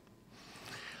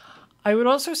 I would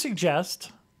also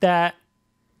suggest that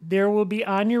there will be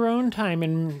on your own time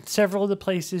in several of the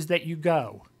places that you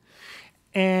go.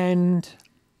 And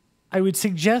I would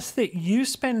suggest that you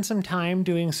spend some time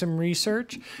doing some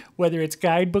research, whether it's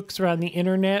guidebooks or on the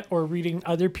internet or reading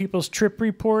other people's trip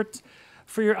reports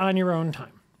for your on your own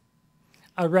time.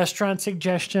 A restaurant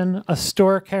suggestion, a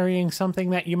store carrying something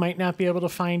that you might not be able to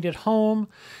find at home,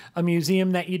 a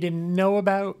museum that you didn't know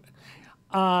about.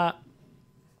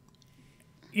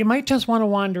 You might just want to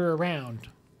wander around.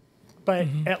 But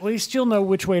at least you'll know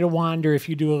which way to wander if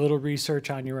you do a little research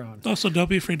on your own. Also, don't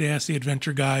be afraid to ask the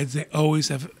adventure guides. They always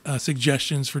have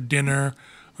suggestions for dinner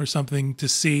or something to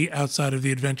see outside of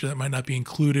the adventure that might not be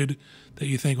included, that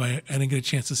you think, well, I didn't get a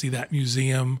chance to see that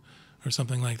museum or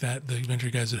something like that. The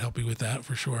adventure guides would help you with that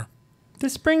for sure.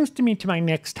 This brings me to my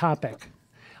next topic.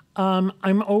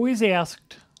 I'm always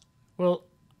asked, well,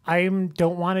 I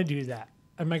don't want to do that.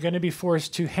 Am I going to be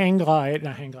forced to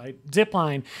zip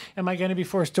line? Am I going to be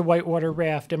forced to whitewater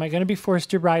raft? Am I going to be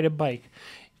forced to ride a bike?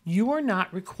 You are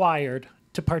not required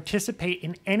to participate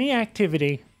in any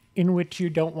activity in which you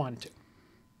don't want to.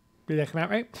 Did that come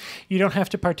out right? You don't have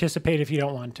to participate if you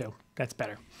don't want to. That's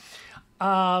better.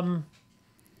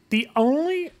 The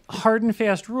only hard and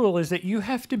fast rule is that you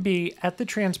have to be at the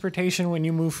transportation when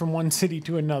you move from one city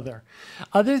to another.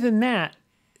 Other than that,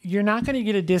 you're not going to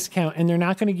get a discount, and they're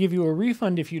not going to give you a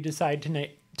refund if you decide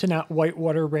to not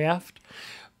whitewater raft,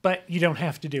 but you don't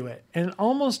have to do it. And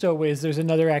almost always there's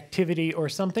another activity or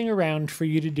something around for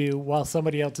you to do while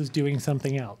somebody else is doing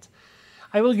something else.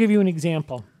 I will give you an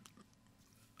example.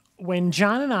 When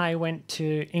John and I went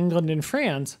to England and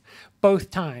France,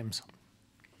 both times.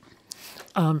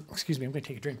 Excuse me, I'm going to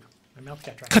take a drink. My mouth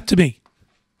got dry. Cut to me.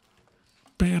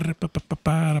 We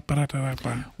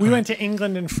went to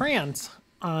England and France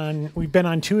we've been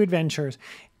on 2 adventures.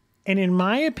 And in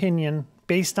my opinion,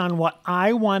 based on what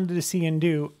I wanted to see and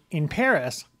do in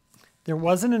Paris, there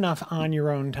wasn't enough on your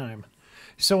own time.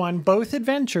 So on both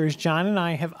adventures, John and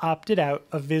I have opted out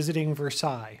of visiting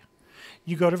Versailles.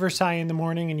 You go to Versailles in the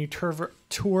morning and you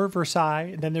tour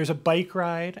Versailles, and then there's a bike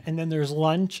ride, and then there's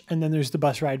lunch, and then there's the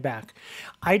bus ride back.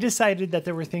 I decided that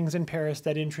there were things in Paris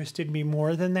that interested me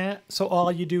more than that, so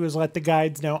all you do is let the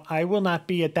guides know, I will not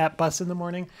be at that bus in the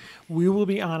morning. We will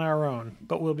be on our own,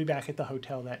 but we'll be back at the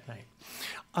hotel that night.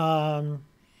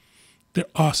 They're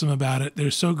awesome about it.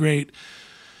 They're so great.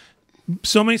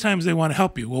 So many times they want to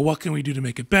help you. Well, what can we do to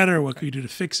make it better? What can we do to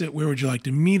fix it? Where would you like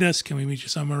to meet us? Can we meet you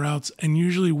somewhere else? And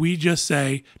usually we just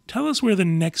say, tell us where the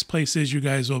next place is you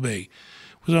guys will be.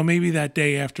 So maybe that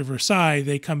day after Versailles,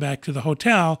 they come back to the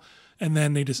hotel, and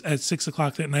then they just, at 6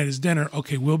 o'clock that night is dinner.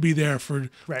 Okay, we'll be there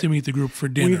to meet the group for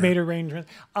dinner. We've made arrangements.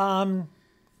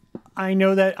 I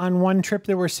know that on one trip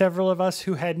there were several of us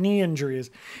who had knee injuries,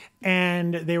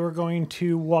 and they were going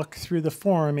to walk through the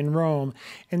Forum in Rome.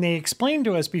 And they explained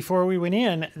to us before we went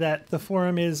in that the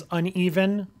Forum is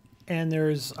uneven and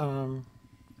there's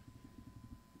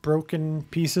broken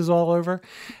pieces all over.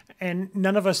 And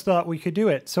none of us thought we could do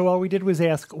it. So all we did was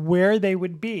ask where they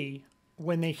would be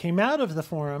when they came out of the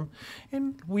Forum.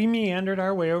 And we meandered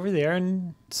our way over there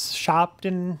and shopped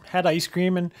and had ice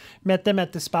cream and met them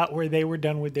at the spot where they were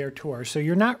done with their tour. So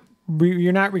you're not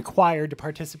required to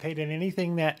participate in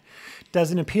anything that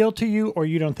doesn't appeal to you or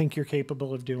you don't think you're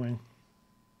capable of doing.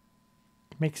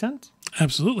 Make sense?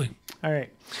 Absolutely. All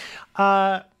right.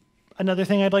 Another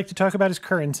thing I'd like to talk about is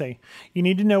currency. You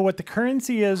need to know what the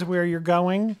currency is where you're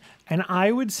going, and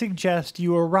I would suggest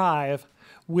you arrive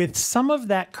with some of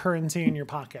that currency in your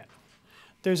pocket.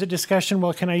 There's a discussion,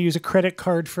 well, can I use a credit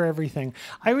card for everything?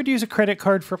 I would use a credit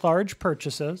card for large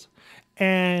purchases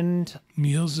and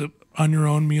meals. On your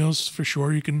own meals, for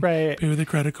sure. You can pay with a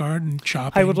credit card and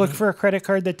shopping. I would look for a credit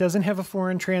card that doesn't have a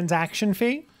foreign transaction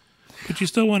fee. But you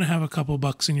still want to have a couple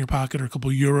bucks in your pocket or a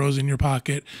couple euros in your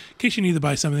pocket in case you need to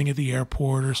buy something at the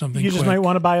airport or something. You just might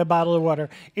want to buy a bottle of water.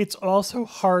 It's also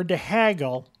hard to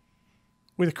haggle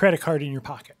with a credit card in your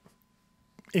pocket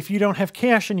if you don't have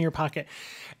cash in your pocket.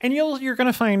 And you're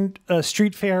going to find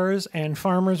street fairs and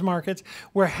farmers markets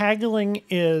where haggling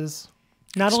is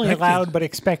not only allowed, but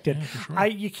expected. Yeah, sure.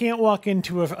 You can't walk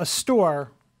into a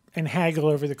store and haggle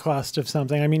over the cost of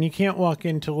something. I mean, you can't walk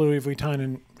into Louis Vuitton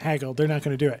and haggle. They're not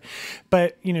going to do it.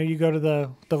 But, you go to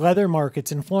the leather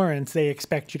markets in Florence, they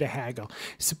expect you to haggle.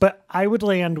 So, but I would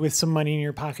land with some money in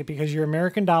your pocket because your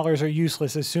American dollars are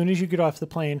useless as soon as you get off the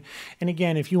plane. And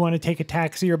again, if you want to take a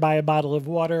taxi or buy a bottle of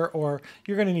water, or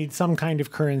you're going to need some kind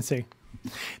of currency.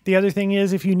 The other thing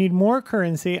is, if you need more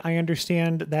currency, I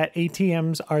understand that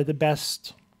ATMs are the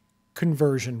best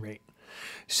conversion rate.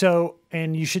 So,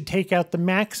 and you should take out the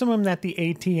maximum that the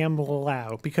ATM will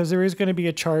allow, because there is going to be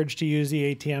a charge to use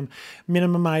the ATM.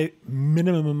 Minimize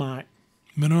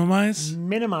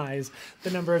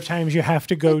the number of times you have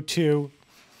to go to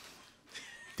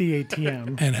the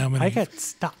ATM. And how many? I got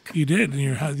stuck. You did, and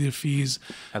your fees.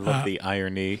 I love the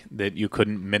irony that you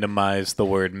couldn't minimize the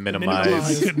word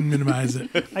minimize. You couldn't minimize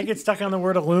it. I get stuck on the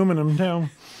word aluminum too.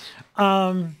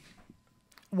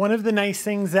 One of the nice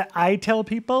things that I tell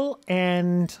people,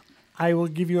 and I will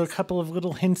give you a couple of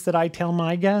little hints that I tell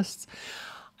my guests.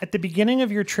 At the beginning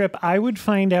of your trip, I would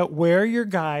find out where your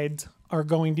guides are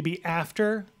going to be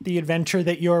after the adventure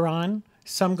that you're on.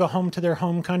 Some go home to their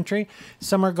home country.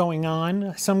 Some are going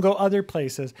on. Some go other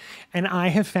places. And I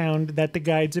have found that the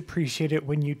guides appreciate it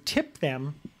when you tip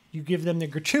them. You give them the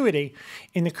gratuity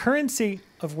in the currency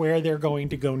of where they're going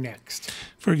to go next.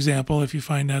 For example, if you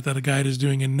find out that a guide is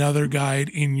doing another guide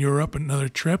in Europe, another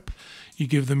trip, you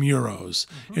give them euros.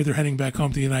 Mm-hmm. If they're heading back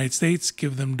home to the United States,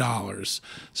 give them dollars.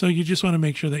 So you just want to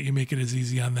make sure that you make it as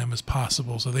easy on them as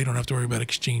possible so they don't have to worry about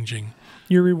exchanging.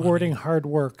 You're rewarding hard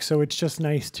work, so it's just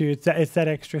nice to, it's that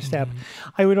extra step. Mm-hmm.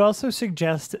 I would also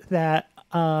suggest that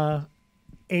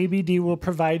ABD will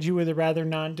provide you with a rather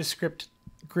nondescript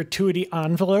gratuity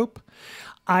envelope.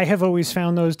 I have always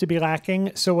found those to be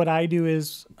lacking. So what I do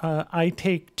is I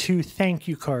take 2 thank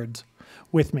you cards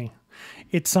with me.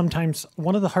 It's sometimes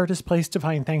one of the hardest places to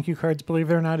find thank you cards, believe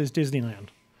it or not, is Disneyland.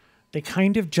 They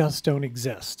kind of just don't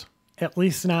exist, at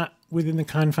least not within the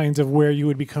confines of where you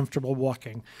would be comfortable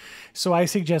walking. So I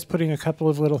suggest putting a couple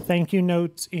of little thank you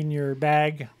notes in your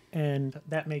bag, and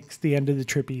that makes the end of the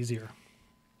trip easier.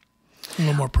 A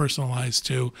little more personalized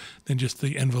too than just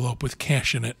the envelope with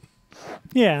cash in it,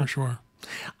 Yeah. for sure.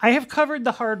 I have covered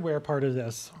the hardware part of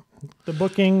this. The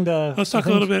booking, Let's talk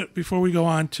a little bit before we go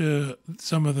on to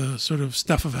some of the sort of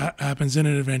stuff that happens in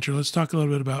an adventure. Let's talk a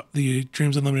little bit about the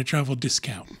Dreams Unlimited Travel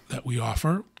discount that we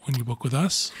offer when you book with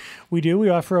us. We do. We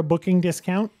offer a booking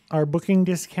discount. Our booking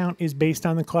discount is based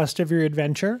on the cost of your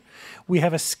adventure. We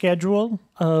have a schedule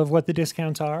of what the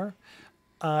discounts are,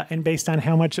 and based on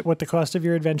what the cost of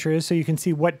your adventure is, so you can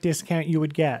see what discount you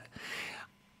would get.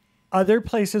 Other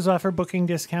places offer booking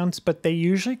discounts, but they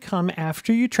usually come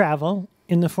after you travel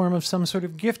in the form of some sort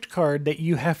of gift card that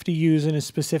you have to use in a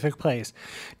specific place.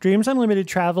 Dreams Unlimited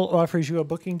Travel offers you a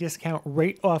booking discount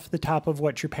right off the top of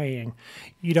what you're paying.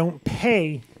 You don't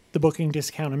pay the booking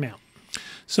discount amount.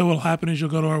 So what'll happen is you'll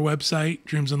go to our website,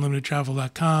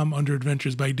 dreamsunlimitedtravel.com, under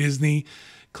Adventures by Disney,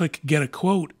 click Get a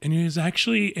Quote, and there's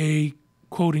actually a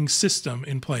quoting system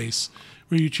in place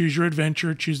where you choose your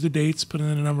adventure, choose the dates, put in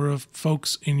the number of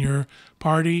folks in your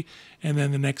party, and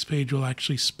then the next page will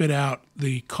actually spit out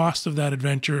the cost of that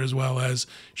adventure as well as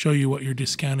show you what your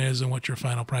discount is and what your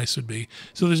final price would be.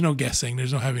 So there's no guessing.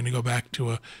 There's no having to go back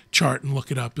to a chart and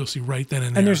look it up. You'll see right then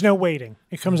and there. And there's no waiting.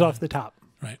 It comes off the top.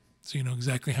 Right. So you know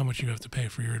exactly how much you have to pay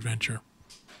for your adventure.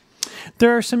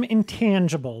 There are some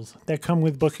intangibles that come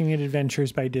with booking at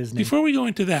Adventures by Disney. Before we go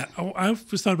into that, I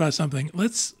just thought about something.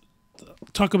 Let's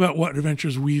talk about what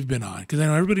adventures we've been on, because I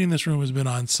know everybody in this room has been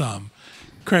on some.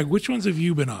 Craig, which ones have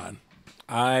you been on?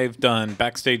 I've done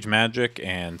Backstage Magic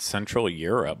and Central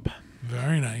Europe.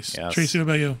 Very nice. Yes. Tracy, what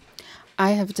about you?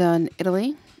 I have done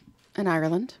Italy and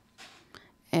Ireland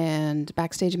and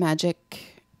Backstage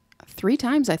Magic 3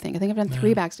 times, I think. I think I've done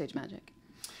 3 Backstage Magic.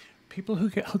 People who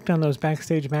get hooked on those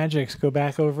Backstage Magics go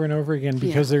back over and over again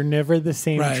because they're never the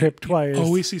same Right. trip twice.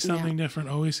 Always see something different.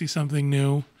 Always see something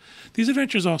new. These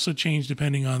adventures also change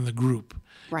depending on the group.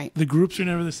 Right. The groups are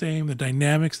never the same. The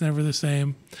dynamics never the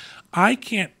same. I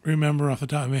can't remember off the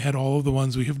top of my head all of the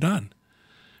ones we have done.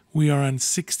 We are on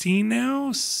 16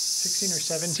 now? 16 or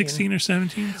 17. 16 or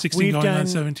 17? 16 We've going on done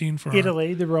 17 for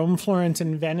Italy, the Rome, Florence,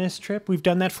 and Venice trip. We've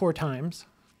done that 4 times.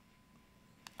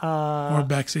 more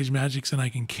Backstage Magics than I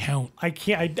can count. I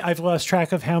can't. I've lost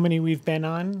track of how many we've been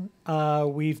on.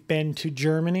 We've been to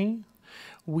Germany.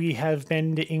 We have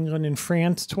been to England and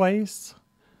France twice.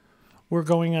 We're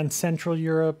going on Central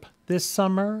Europe this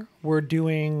summer. We're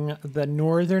doing the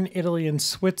Northern Italy and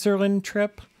Switzerland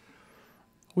trip.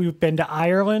 We've been to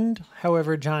Ireland.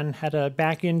 However, John had a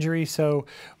back injury, so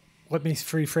let me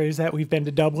rephrase that. We've been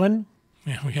to Dublin.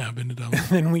 Yeah, we have been to Dublin.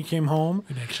 Then we came home.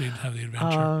 We actually have the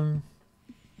adventure.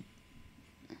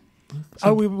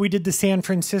 We did the San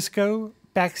Francisco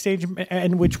backstage,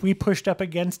 in which we pushed up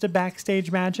against a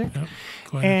Backstage Magic. Yep,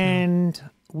 quite a few. And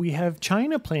we have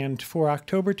China planned for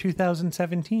October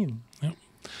 2017. Yep.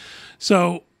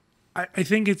 So I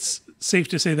think it's safe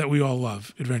to say that we all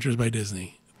love Adventures by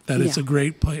Disney. That it's a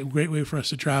great way for us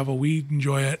to travel. We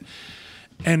enjoy it.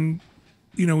 And,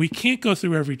 you know, we can't go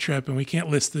through every trip and we can't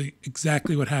list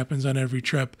exactly what happens on every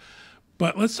trip.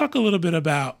 But let's talk a little bit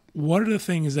about what are the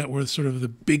things that were sort of the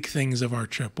big things of our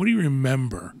trip. What do you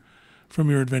remember from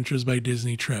your Adventures by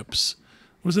Disney trips?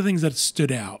 What was the things that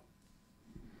stood out?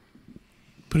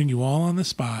 Putting you all on the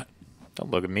spot. Don't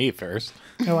look at me first.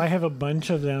 Oh, I have a bunch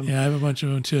of them. Yeah, I have a bunch of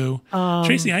them too.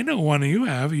 Tracy, I know one you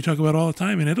have. You talk about all the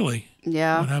time in Italy.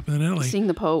 Yeah. What happened in Italy? Seeing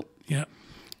the Pope. Yeah.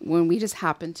 When we just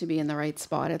happened to be in the right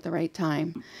spot at the right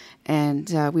time. And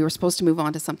we were supposed to move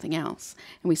on to something else.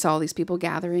 And we saw all these people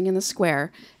gathering in the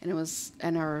square.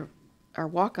 And our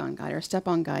walk-on guide, our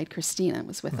step-on guide, Christina,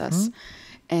 was with us.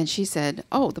 And she said,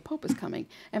 oh, the Pope is coming.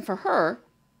 And for her,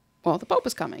 well, the Pope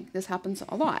is coming. This happens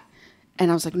a lot. And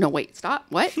I was like, no, wait, stop.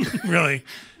 What? Really?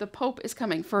 The Pope is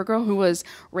coming. For a girl who was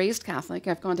raised Catholic,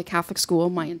 I've gone to Catholic school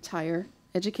my entire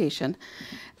education.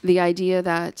 The idea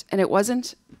that, and it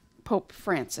wasn't Pope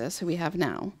Francis, who we have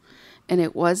now, and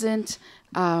it wasn't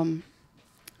the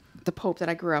Pope that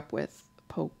I grew up with,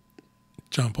 Pope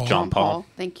John Paul. John Paul.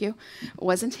 Thank you. It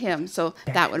wasn't him, so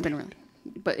that would have been really.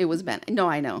 But it was Ben. No,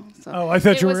 I know. So Oh, I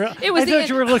thought you were. It was I thought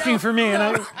you were looking for me,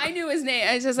 and I knew his name.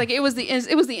 I was just like, it was the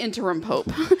interim Pope,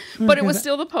 but it was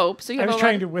still the Pope. So you I have was a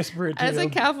trying lot, to whisper it to as you. a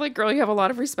Catholic girl, you have a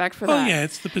lot of respect for Oh, that. yeah,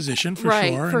 it's the position for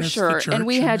Right, sure. for and it's sure. the church, And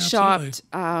we had absolutely.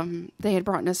 shopped. They had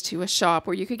brought us to a shop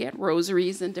where you could get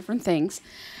rosaries and different things.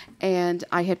 And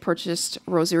I had purchased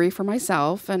rosary for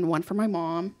myself and one for my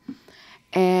mom.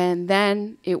 And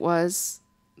then it was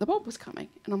the Pope was coming,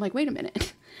 and I'm like, wait a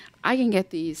minute, I can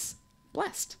get these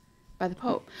blessed by the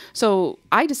Pope. So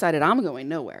I decided I'm going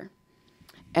nowhere.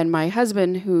 And my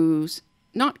husband, who's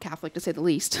not Catholic to say the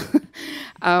least,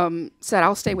 said,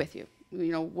 I'll stay with you.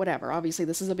 whatever. Obviously,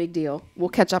 this is a big deal. We'll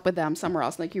catch up with them somewhere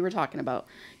else, like you were talking about.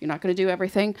 You're not going to do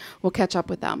everything. We'll catch up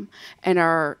with them. And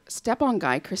our step-on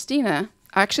guy, Christina,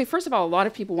 actually, first of all, a lot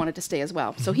of people wanted to stay as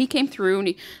well. So he came through and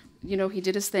he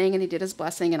did his thing and he did his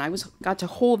blessing, and I got to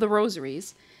hold the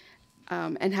rosaries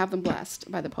and have them blessed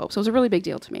by the Pope. So it was a really big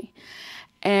deal to me.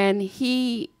 And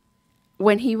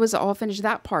when he was all finished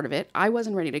that part of it, I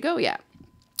wasn't ready to go yet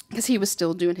because he was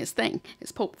still doing his thing,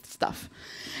 his Pope stuff.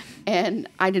 And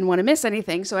I didn't want to miss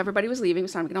anything, so everybody was leaving. It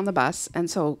was time to get on the bus. And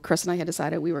so Chris and I had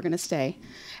decided we were going to stay.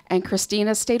 And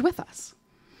Christina stayed with us.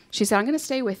 She said, I'm going to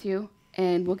stay with you,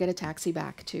 and we'll get a taxi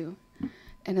back too.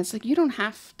 And it's like, you don't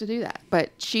have to do that.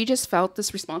 But she just felt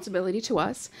this responsibility to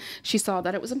us. She saw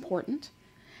that it was important.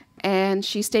 And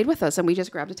she stayed with us, and we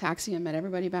just grabbed a taxi and met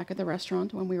everybody back at the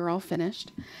restaurant when we were all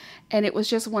finished. And it was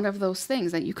just one of those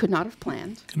things that you could not have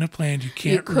planned. Couldn't have planned. You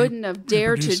can't. You couldn't have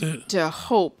dared to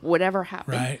hope whatever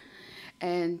happened. Right.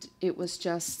 And it was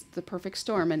just the perfect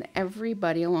storm. And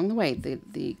everybody along the way,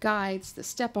 the guides, the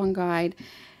step-on guide,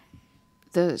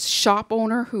 the shop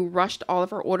owner who rushed all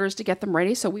of our orders to get them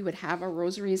ready so we would have our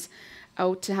rosaries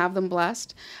out to have them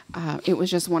blessed. It was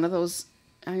just one of those,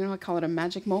 I call it a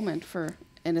magic moment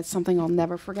and it's something I'll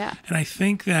never forget. And I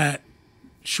think that,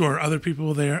 sure, other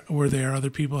people were there. Other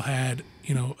people had,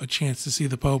 a chance to see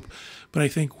the Pope. But I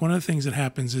think one of the things that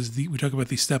happens is we talk about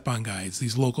these step-on guides,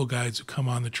 these local guides who come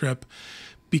on the trip.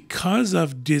 Because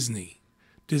of Disney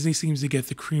seems to get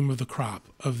the cream of the crop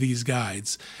of these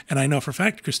guides. And I know for a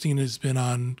fact Christina has been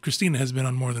on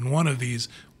more than one of these.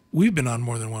 We've been on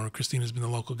more than one. Christina's been the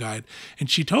local guide. And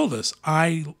she told us,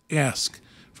 I ask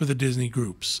for the Disney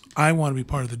groups. I want to be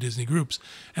part of the Disney groups.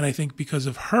 And I think because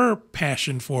of her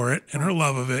passion for it and her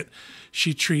love of it,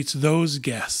 she treats those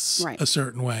guests a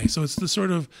certain way. So it's the sort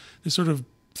of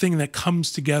thing that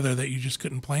comes together that you just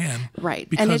couldn't plan. Right.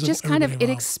 And it just it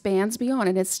expands beyond.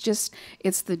 And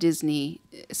it's the Disney.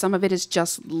 Some of it is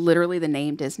just literally the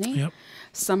name Disney. Yep.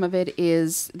 Some of it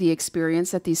is the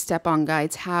experience that these step-on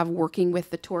guides have working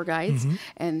with the tour guides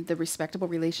and the respectable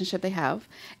relationship they have.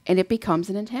 And it becomes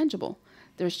an intangible.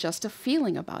 There's just a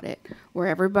feeling about it where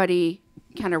everybody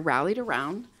kind of rallied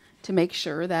around to make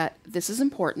sure that this is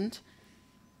important.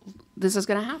 This is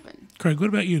going to happen. Craig, what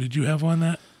about you? Did you have one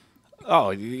that? Oh,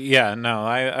 yeah, no,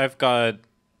 I've got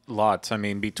lots. I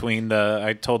mean,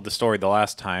 I told the story the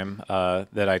last time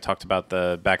that I talked about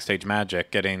the backstage magic,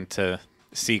 getting to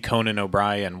see Conan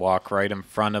O'Brien walk right in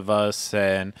front of us.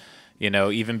 And,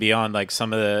 even beyond like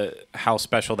some of how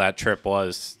special that trip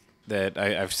was, that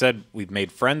I've said we've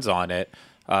made friends on it.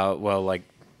 Well, like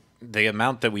the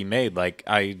amount that we made, like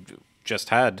I just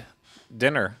had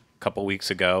dinner a couple weeks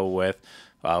ago with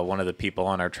one of the people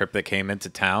on our trip that came into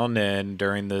town, and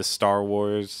during the Star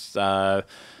Wars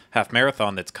half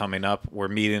marathon that's coming up, we're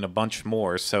meeting a bunch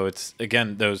more. So it's,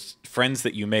 again, those friends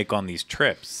that you make on these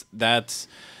trips,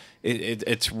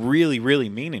 it's really, really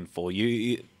meaningful.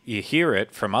 You hear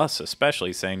it from us,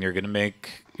 especially saying you're going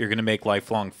to make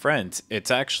lifelong friends.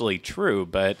 It's actually true,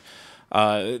 but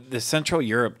the Central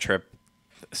Europe trip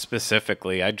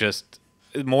specifically, I just,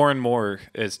 more and more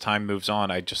as time moves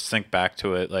on, I just think back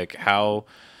to it, like how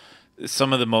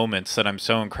some of the moments that I'm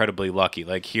so incredibly lucky,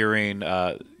 like hearing,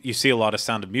 you see a lot of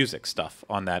Sound of Music stuff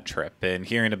on that trip, and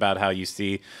hearing about how you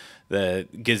see the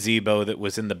gazebo that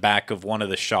was in the back of one of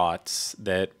the shots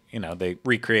that, they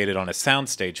recreated on a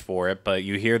soundstage for it, but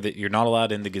you hear that you're not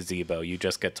allowed in the gazebo. You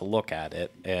just get to look at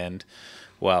it. And,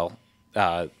 well,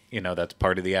 that's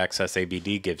part of the access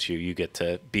ABD gives you. You get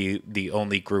to be the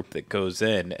only group that goes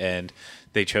in, and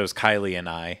they chose Kylie and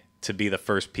I to be the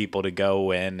first people to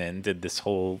go in and did this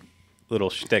whole little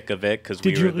shtick of it.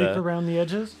 Did you leap around the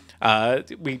edges?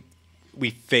 We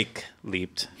fake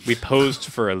leaped. We posed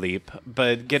for a leap,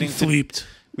 but we fleeped.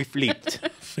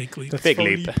 Fake leap. Fake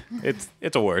leap.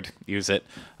 It's a word. Use it.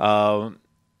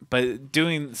 But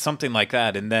doing something like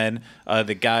that, and then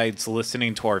the guides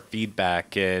listening to our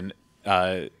feedback and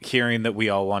hearing that we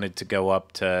all wanted to go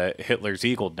up to Hitler's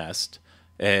Eagle Nest,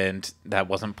 and that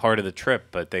wasn't part of the trip,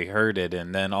 but they heard it,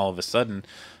 and then all of a sudden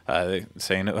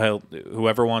saying, well,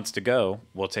 whoever wants to go,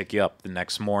 we'll take you up the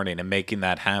next morning, and making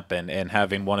that happen, and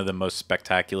having one of the most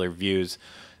spectacular views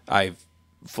I've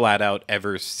flat out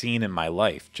ever seen in my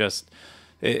life. Just,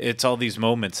 it's all these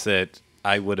moments that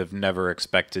I would have never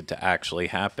expected to actually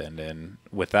happen, and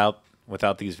without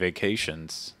these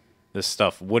vacations, this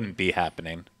stuff wouldn't be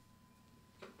happening.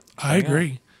 I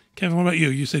agree. Kevin, what about you?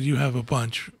 You said you have a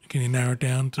bunch. Can you narrow it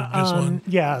down to just one?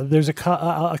 Yeah, there's a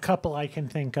couple I can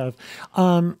think of.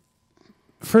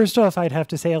 First off, I'd have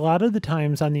to say a lot of the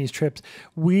times on these trips,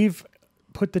 we've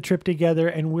put the trip together,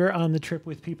 and we're on the trip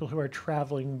with people who are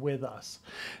traveling with us.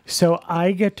 So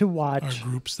I get to watch Our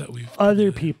groups that we've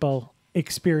other people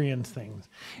experience things.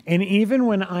 And even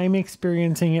when I'm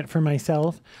experiencing it for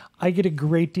myself, I get a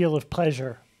great deal of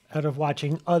pleasure out of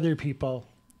watching other people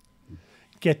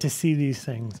get to see these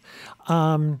things.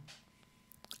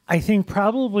 I think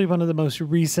probably one of the most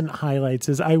recent highlights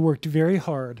is I worked very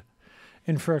hard,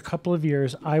 and for a couple of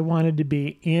years, I wanted to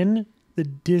be in the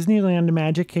Disneyland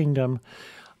Magic Kingdom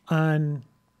on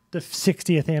the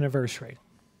 60th anniversary.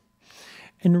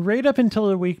 And right up until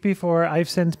the week before, I've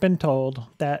since been told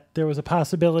that there was a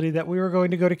possibility that we were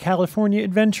going to go to California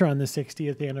Adventure on the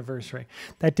 60th anniversary.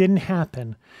 That didn't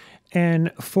happen.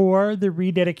 And for the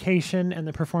rededication and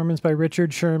the performance by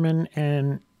Richard Sherman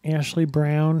and Ashley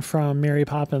Brown from Mary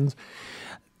Poppins,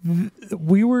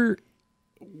 we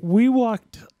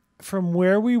walked from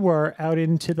where we were out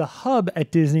into the hub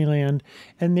at Disneyland,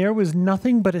 and there was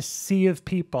nothing but a sea of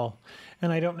people.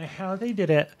 And I don't know how they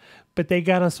did it, but they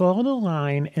got us all in a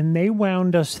line, and they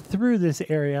wound us through this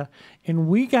area, and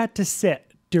we got to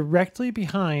sit directly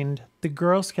behind the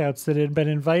Girl Scouts that had been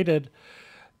invited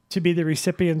to be the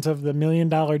recipients of the $1 Million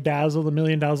Dazzle, the $1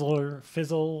 Million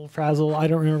Fizzle, Frazzle. I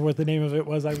don't remember what the name of it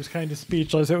was. I was kind of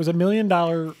speechless. It was $1 million.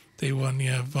 They won,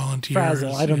 volunteers.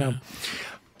 Frazzle. I don't know.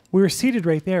 We were seated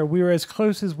right there. We were as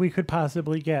close as we could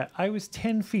possibly get. I was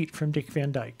 10 feet from Dick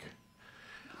Van Dyke.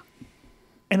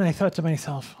 And I thought to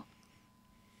myself,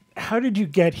 how did you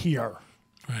get here?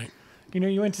 Right.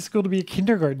 You went to school to be a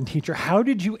kindergarten teacher. How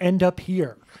did you end up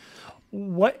here?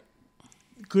 What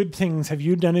good things have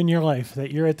you done in your life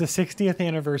that you're at the 60th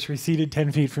anniversary seated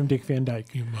 10 feet from Dick Van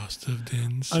Dyke? You must have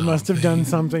done something. I must have done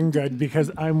something good because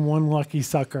I'm one lucky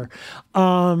sucker.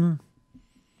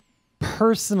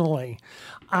 Personally,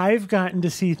 I've gotten to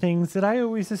see things that I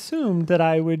always assumed that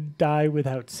I would die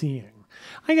without seeing.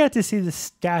 I got to see the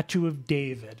Statue of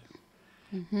David.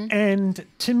 Mm-hmm. And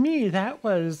to me, that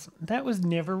was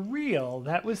never real.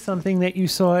 That was something that you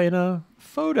saw in a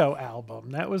photo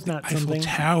album. That was not something.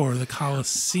 Eiffel Tower, the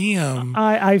Colosseum.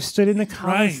 I've stood in the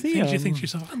Right. Colosseum. You think to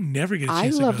yourself, I'll never get a I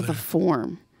chance to go there. love the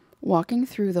Forum. Walking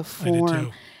through the Forum,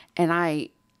 too. and I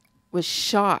was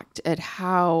shocked at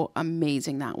how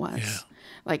amazing that was. Yeah.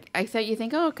 Like you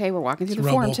think, oh, okay, we're walking through the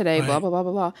rubble, Forum today, blah right. blah blah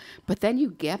blah blah. But then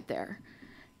you get there,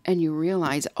 and you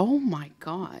realize, oh my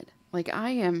God, like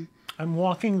I'm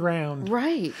walking ground.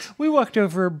 right. We walked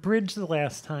over a bridge the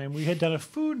last time. We had done a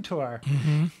food tour.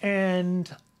 Mm-hmm.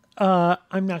 And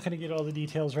I'm not going to get all the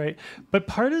details right. But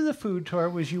part of the food tour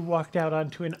was you walked out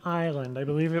onto an island. I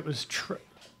believe it was...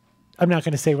 I'm not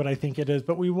going to say what I think it is,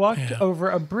 but we walked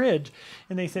over a bridge.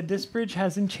 And they said this bridge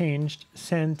hasn't changed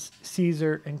since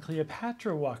Caesar and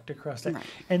Cleopatra walked across it. Right.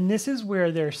 And this is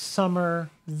where their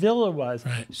summer villa was.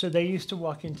 Right. So they used to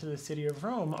walk into the city of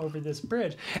Rome over this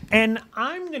bridge. And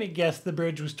I'm going to guess the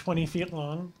bridge was 20 feet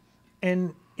long.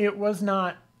 And it was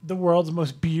not the world's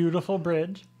most beautiful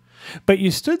bridge. But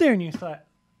you stood there and you thought,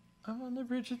 I'm on the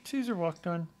bridge that Caesar walked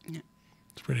on.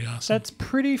 It's pretty awesome. That's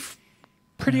pretty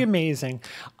amazing.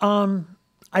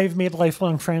 I've made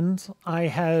lifelong friends. I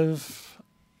have,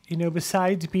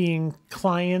 besides being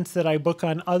clients that I book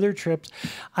on other trips,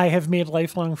 I have made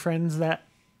lifelong friends that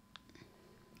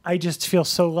I just feel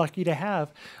so lucky to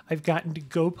have. I've gotten to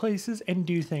go places and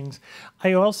do things.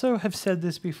 I also have said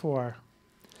this before.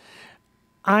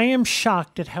 I am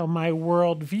shocked at how my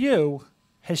worldview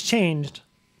has changed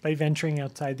by venturing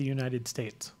outside the United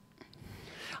States.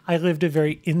 I lived a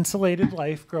very insulated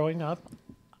life growing up.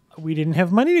 We didn't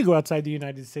have money to go outside the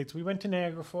United States. We went to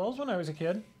Niagara Falls when I was a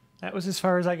kid. That was as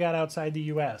far as I got outside the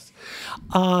U.S.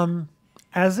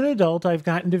 As an adult, I've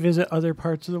gotten to visit other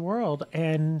parts of the world,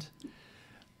 and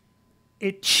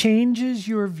it changes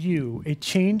your view. It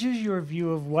changes your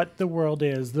view of what the world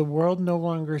is. The world no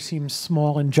longer seems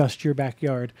small and just your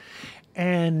backyard.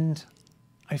 And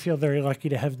I feel very lucky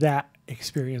to have that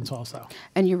experience also.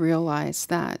 And you realize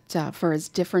that for as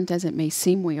different as it may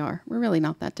seem we're really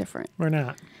not that different. We're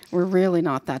not. We're really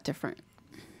not that different.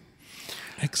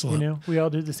 Excellent. We all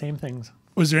do the same things.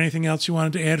 Was there anything else you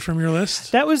wanted to add from your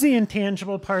list? That was the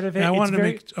intangible part of it. I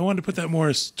wanted to put that more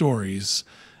as stories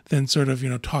than sort of,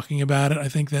 talking about it. I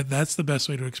think that that's the best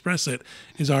way to express it,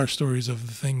 is our stories of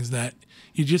the things that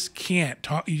you just can't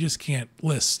talk, you just can't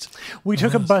list. We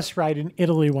took a bus ride in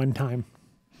Italy one time.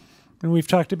 And we've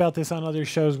talked about this on other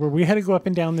shows where we had to go up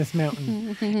and down this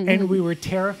mountain. And we were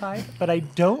terrified, but I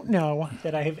don't know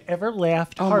that I have ever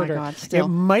laughed harder. Oh my God, still. It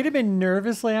might have been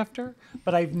nervous laughter,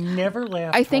 but I've never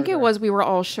laughed I think harder. it was we were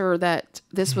all sure that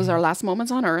this was our last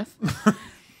moments on Earth.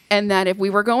 And that if we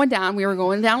were going down, we were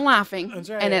going down laughing. That's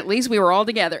right. And at least we were all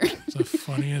together. It's the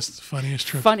funniest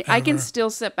trip. Funny. I can ever. still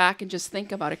sit back and just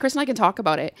think about it. Chris and I can talk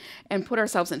about it and put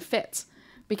ourselves in fits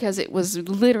because it was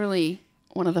literally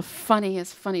one of the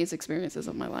funniest experiences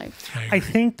of my life. I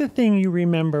think the thing you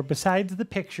remember, besides the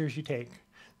pictures you take,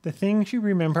 the things you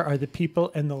remember are the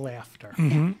people and the laughter.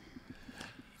 Mm-hmm.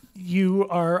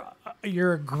 You're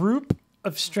a group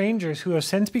of strangers who have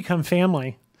since become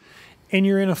family, and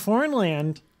you're in a foreign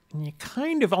land, and you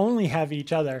kind of only have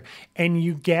each other, and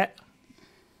you get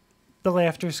the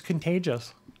laughter's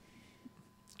contagious.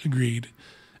 Agreed.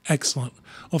 Excellent.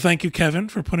 Well, thank you, Kevin,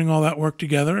 for putting all that work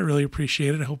together. I really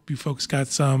appreciate it. I hope you folks got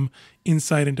some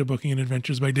insight into booking an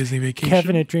Adventures by Disney vacation.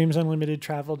 Kevin at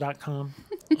dreamsunlimitedtravel.com.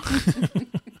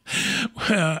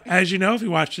 As you know, if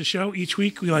you watch the show, each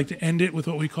week we like to end it with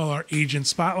what we call our Agent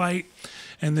Spotlight.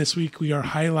 And this week we are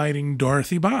highlighting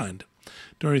Dorothy Bond.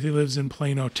 Dorothy lives in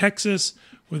Plano, Texas,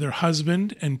 with her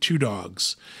husband and 2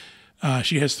 dogs.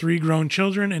 She has 3 grown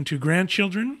children and 2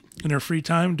 grandchildren. In her free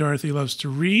time, Dorothy loves to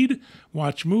read,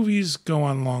 watch movies, go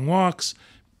on long walks,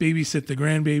 babysit the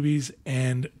grandbabies,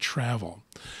 and travel.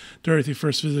 Dorothy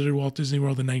first visited Walt Disney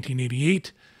World in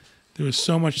 1988. There was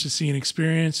so much to see and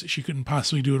experience, she couldn't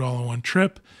possibly do it all in one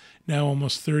trip. Now,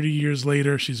 almost 30 years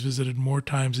later, she's visited more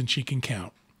times than she can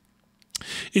count.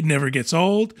 It never gets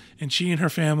old, and she and her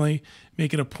family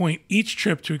make it a point each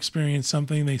trip to experience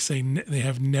something they say they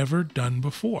have never done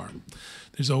before.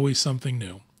 There's always something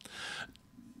new.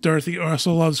 Dorothy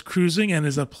also loves cruising and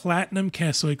is a Platinum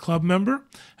Castaway Club member,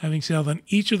 having sailed on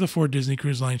each of the 4 Disney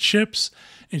Cruise Line ships,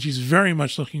 and she's very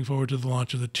much looking forward to the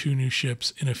launch of the 2 new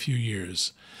ships in a few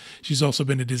years. She's also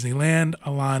been to Disneyland,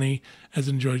 Alani, has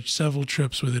enjoyed several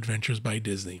trips with Adventures by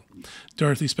Disney.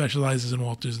 Dorothy specializes in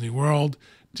Walt Disney World,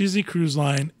 Disney Cruise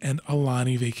Line, and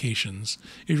Alani Vacations.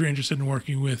 If you're interested in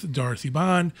working with Dorothy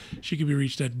Bond, she can be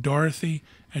reached at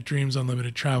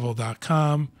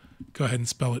dorothy@dreamsunlimitedtravel.com. Go ahead and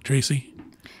spell it, Tracy.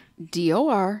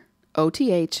 DOROTHY.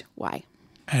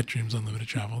 At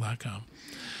dreamsunlimitedtravel.com.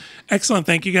 Excellent.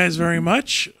 Thank you guys very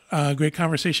much. Great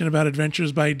conversation about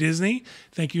Adventures by Disney.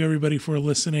 Thank you, everybody, for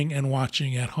listening and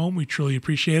watching at home. We truly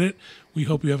appreciate it. We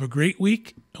hope you have a great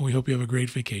week, and we hope you have a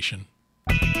great vacation.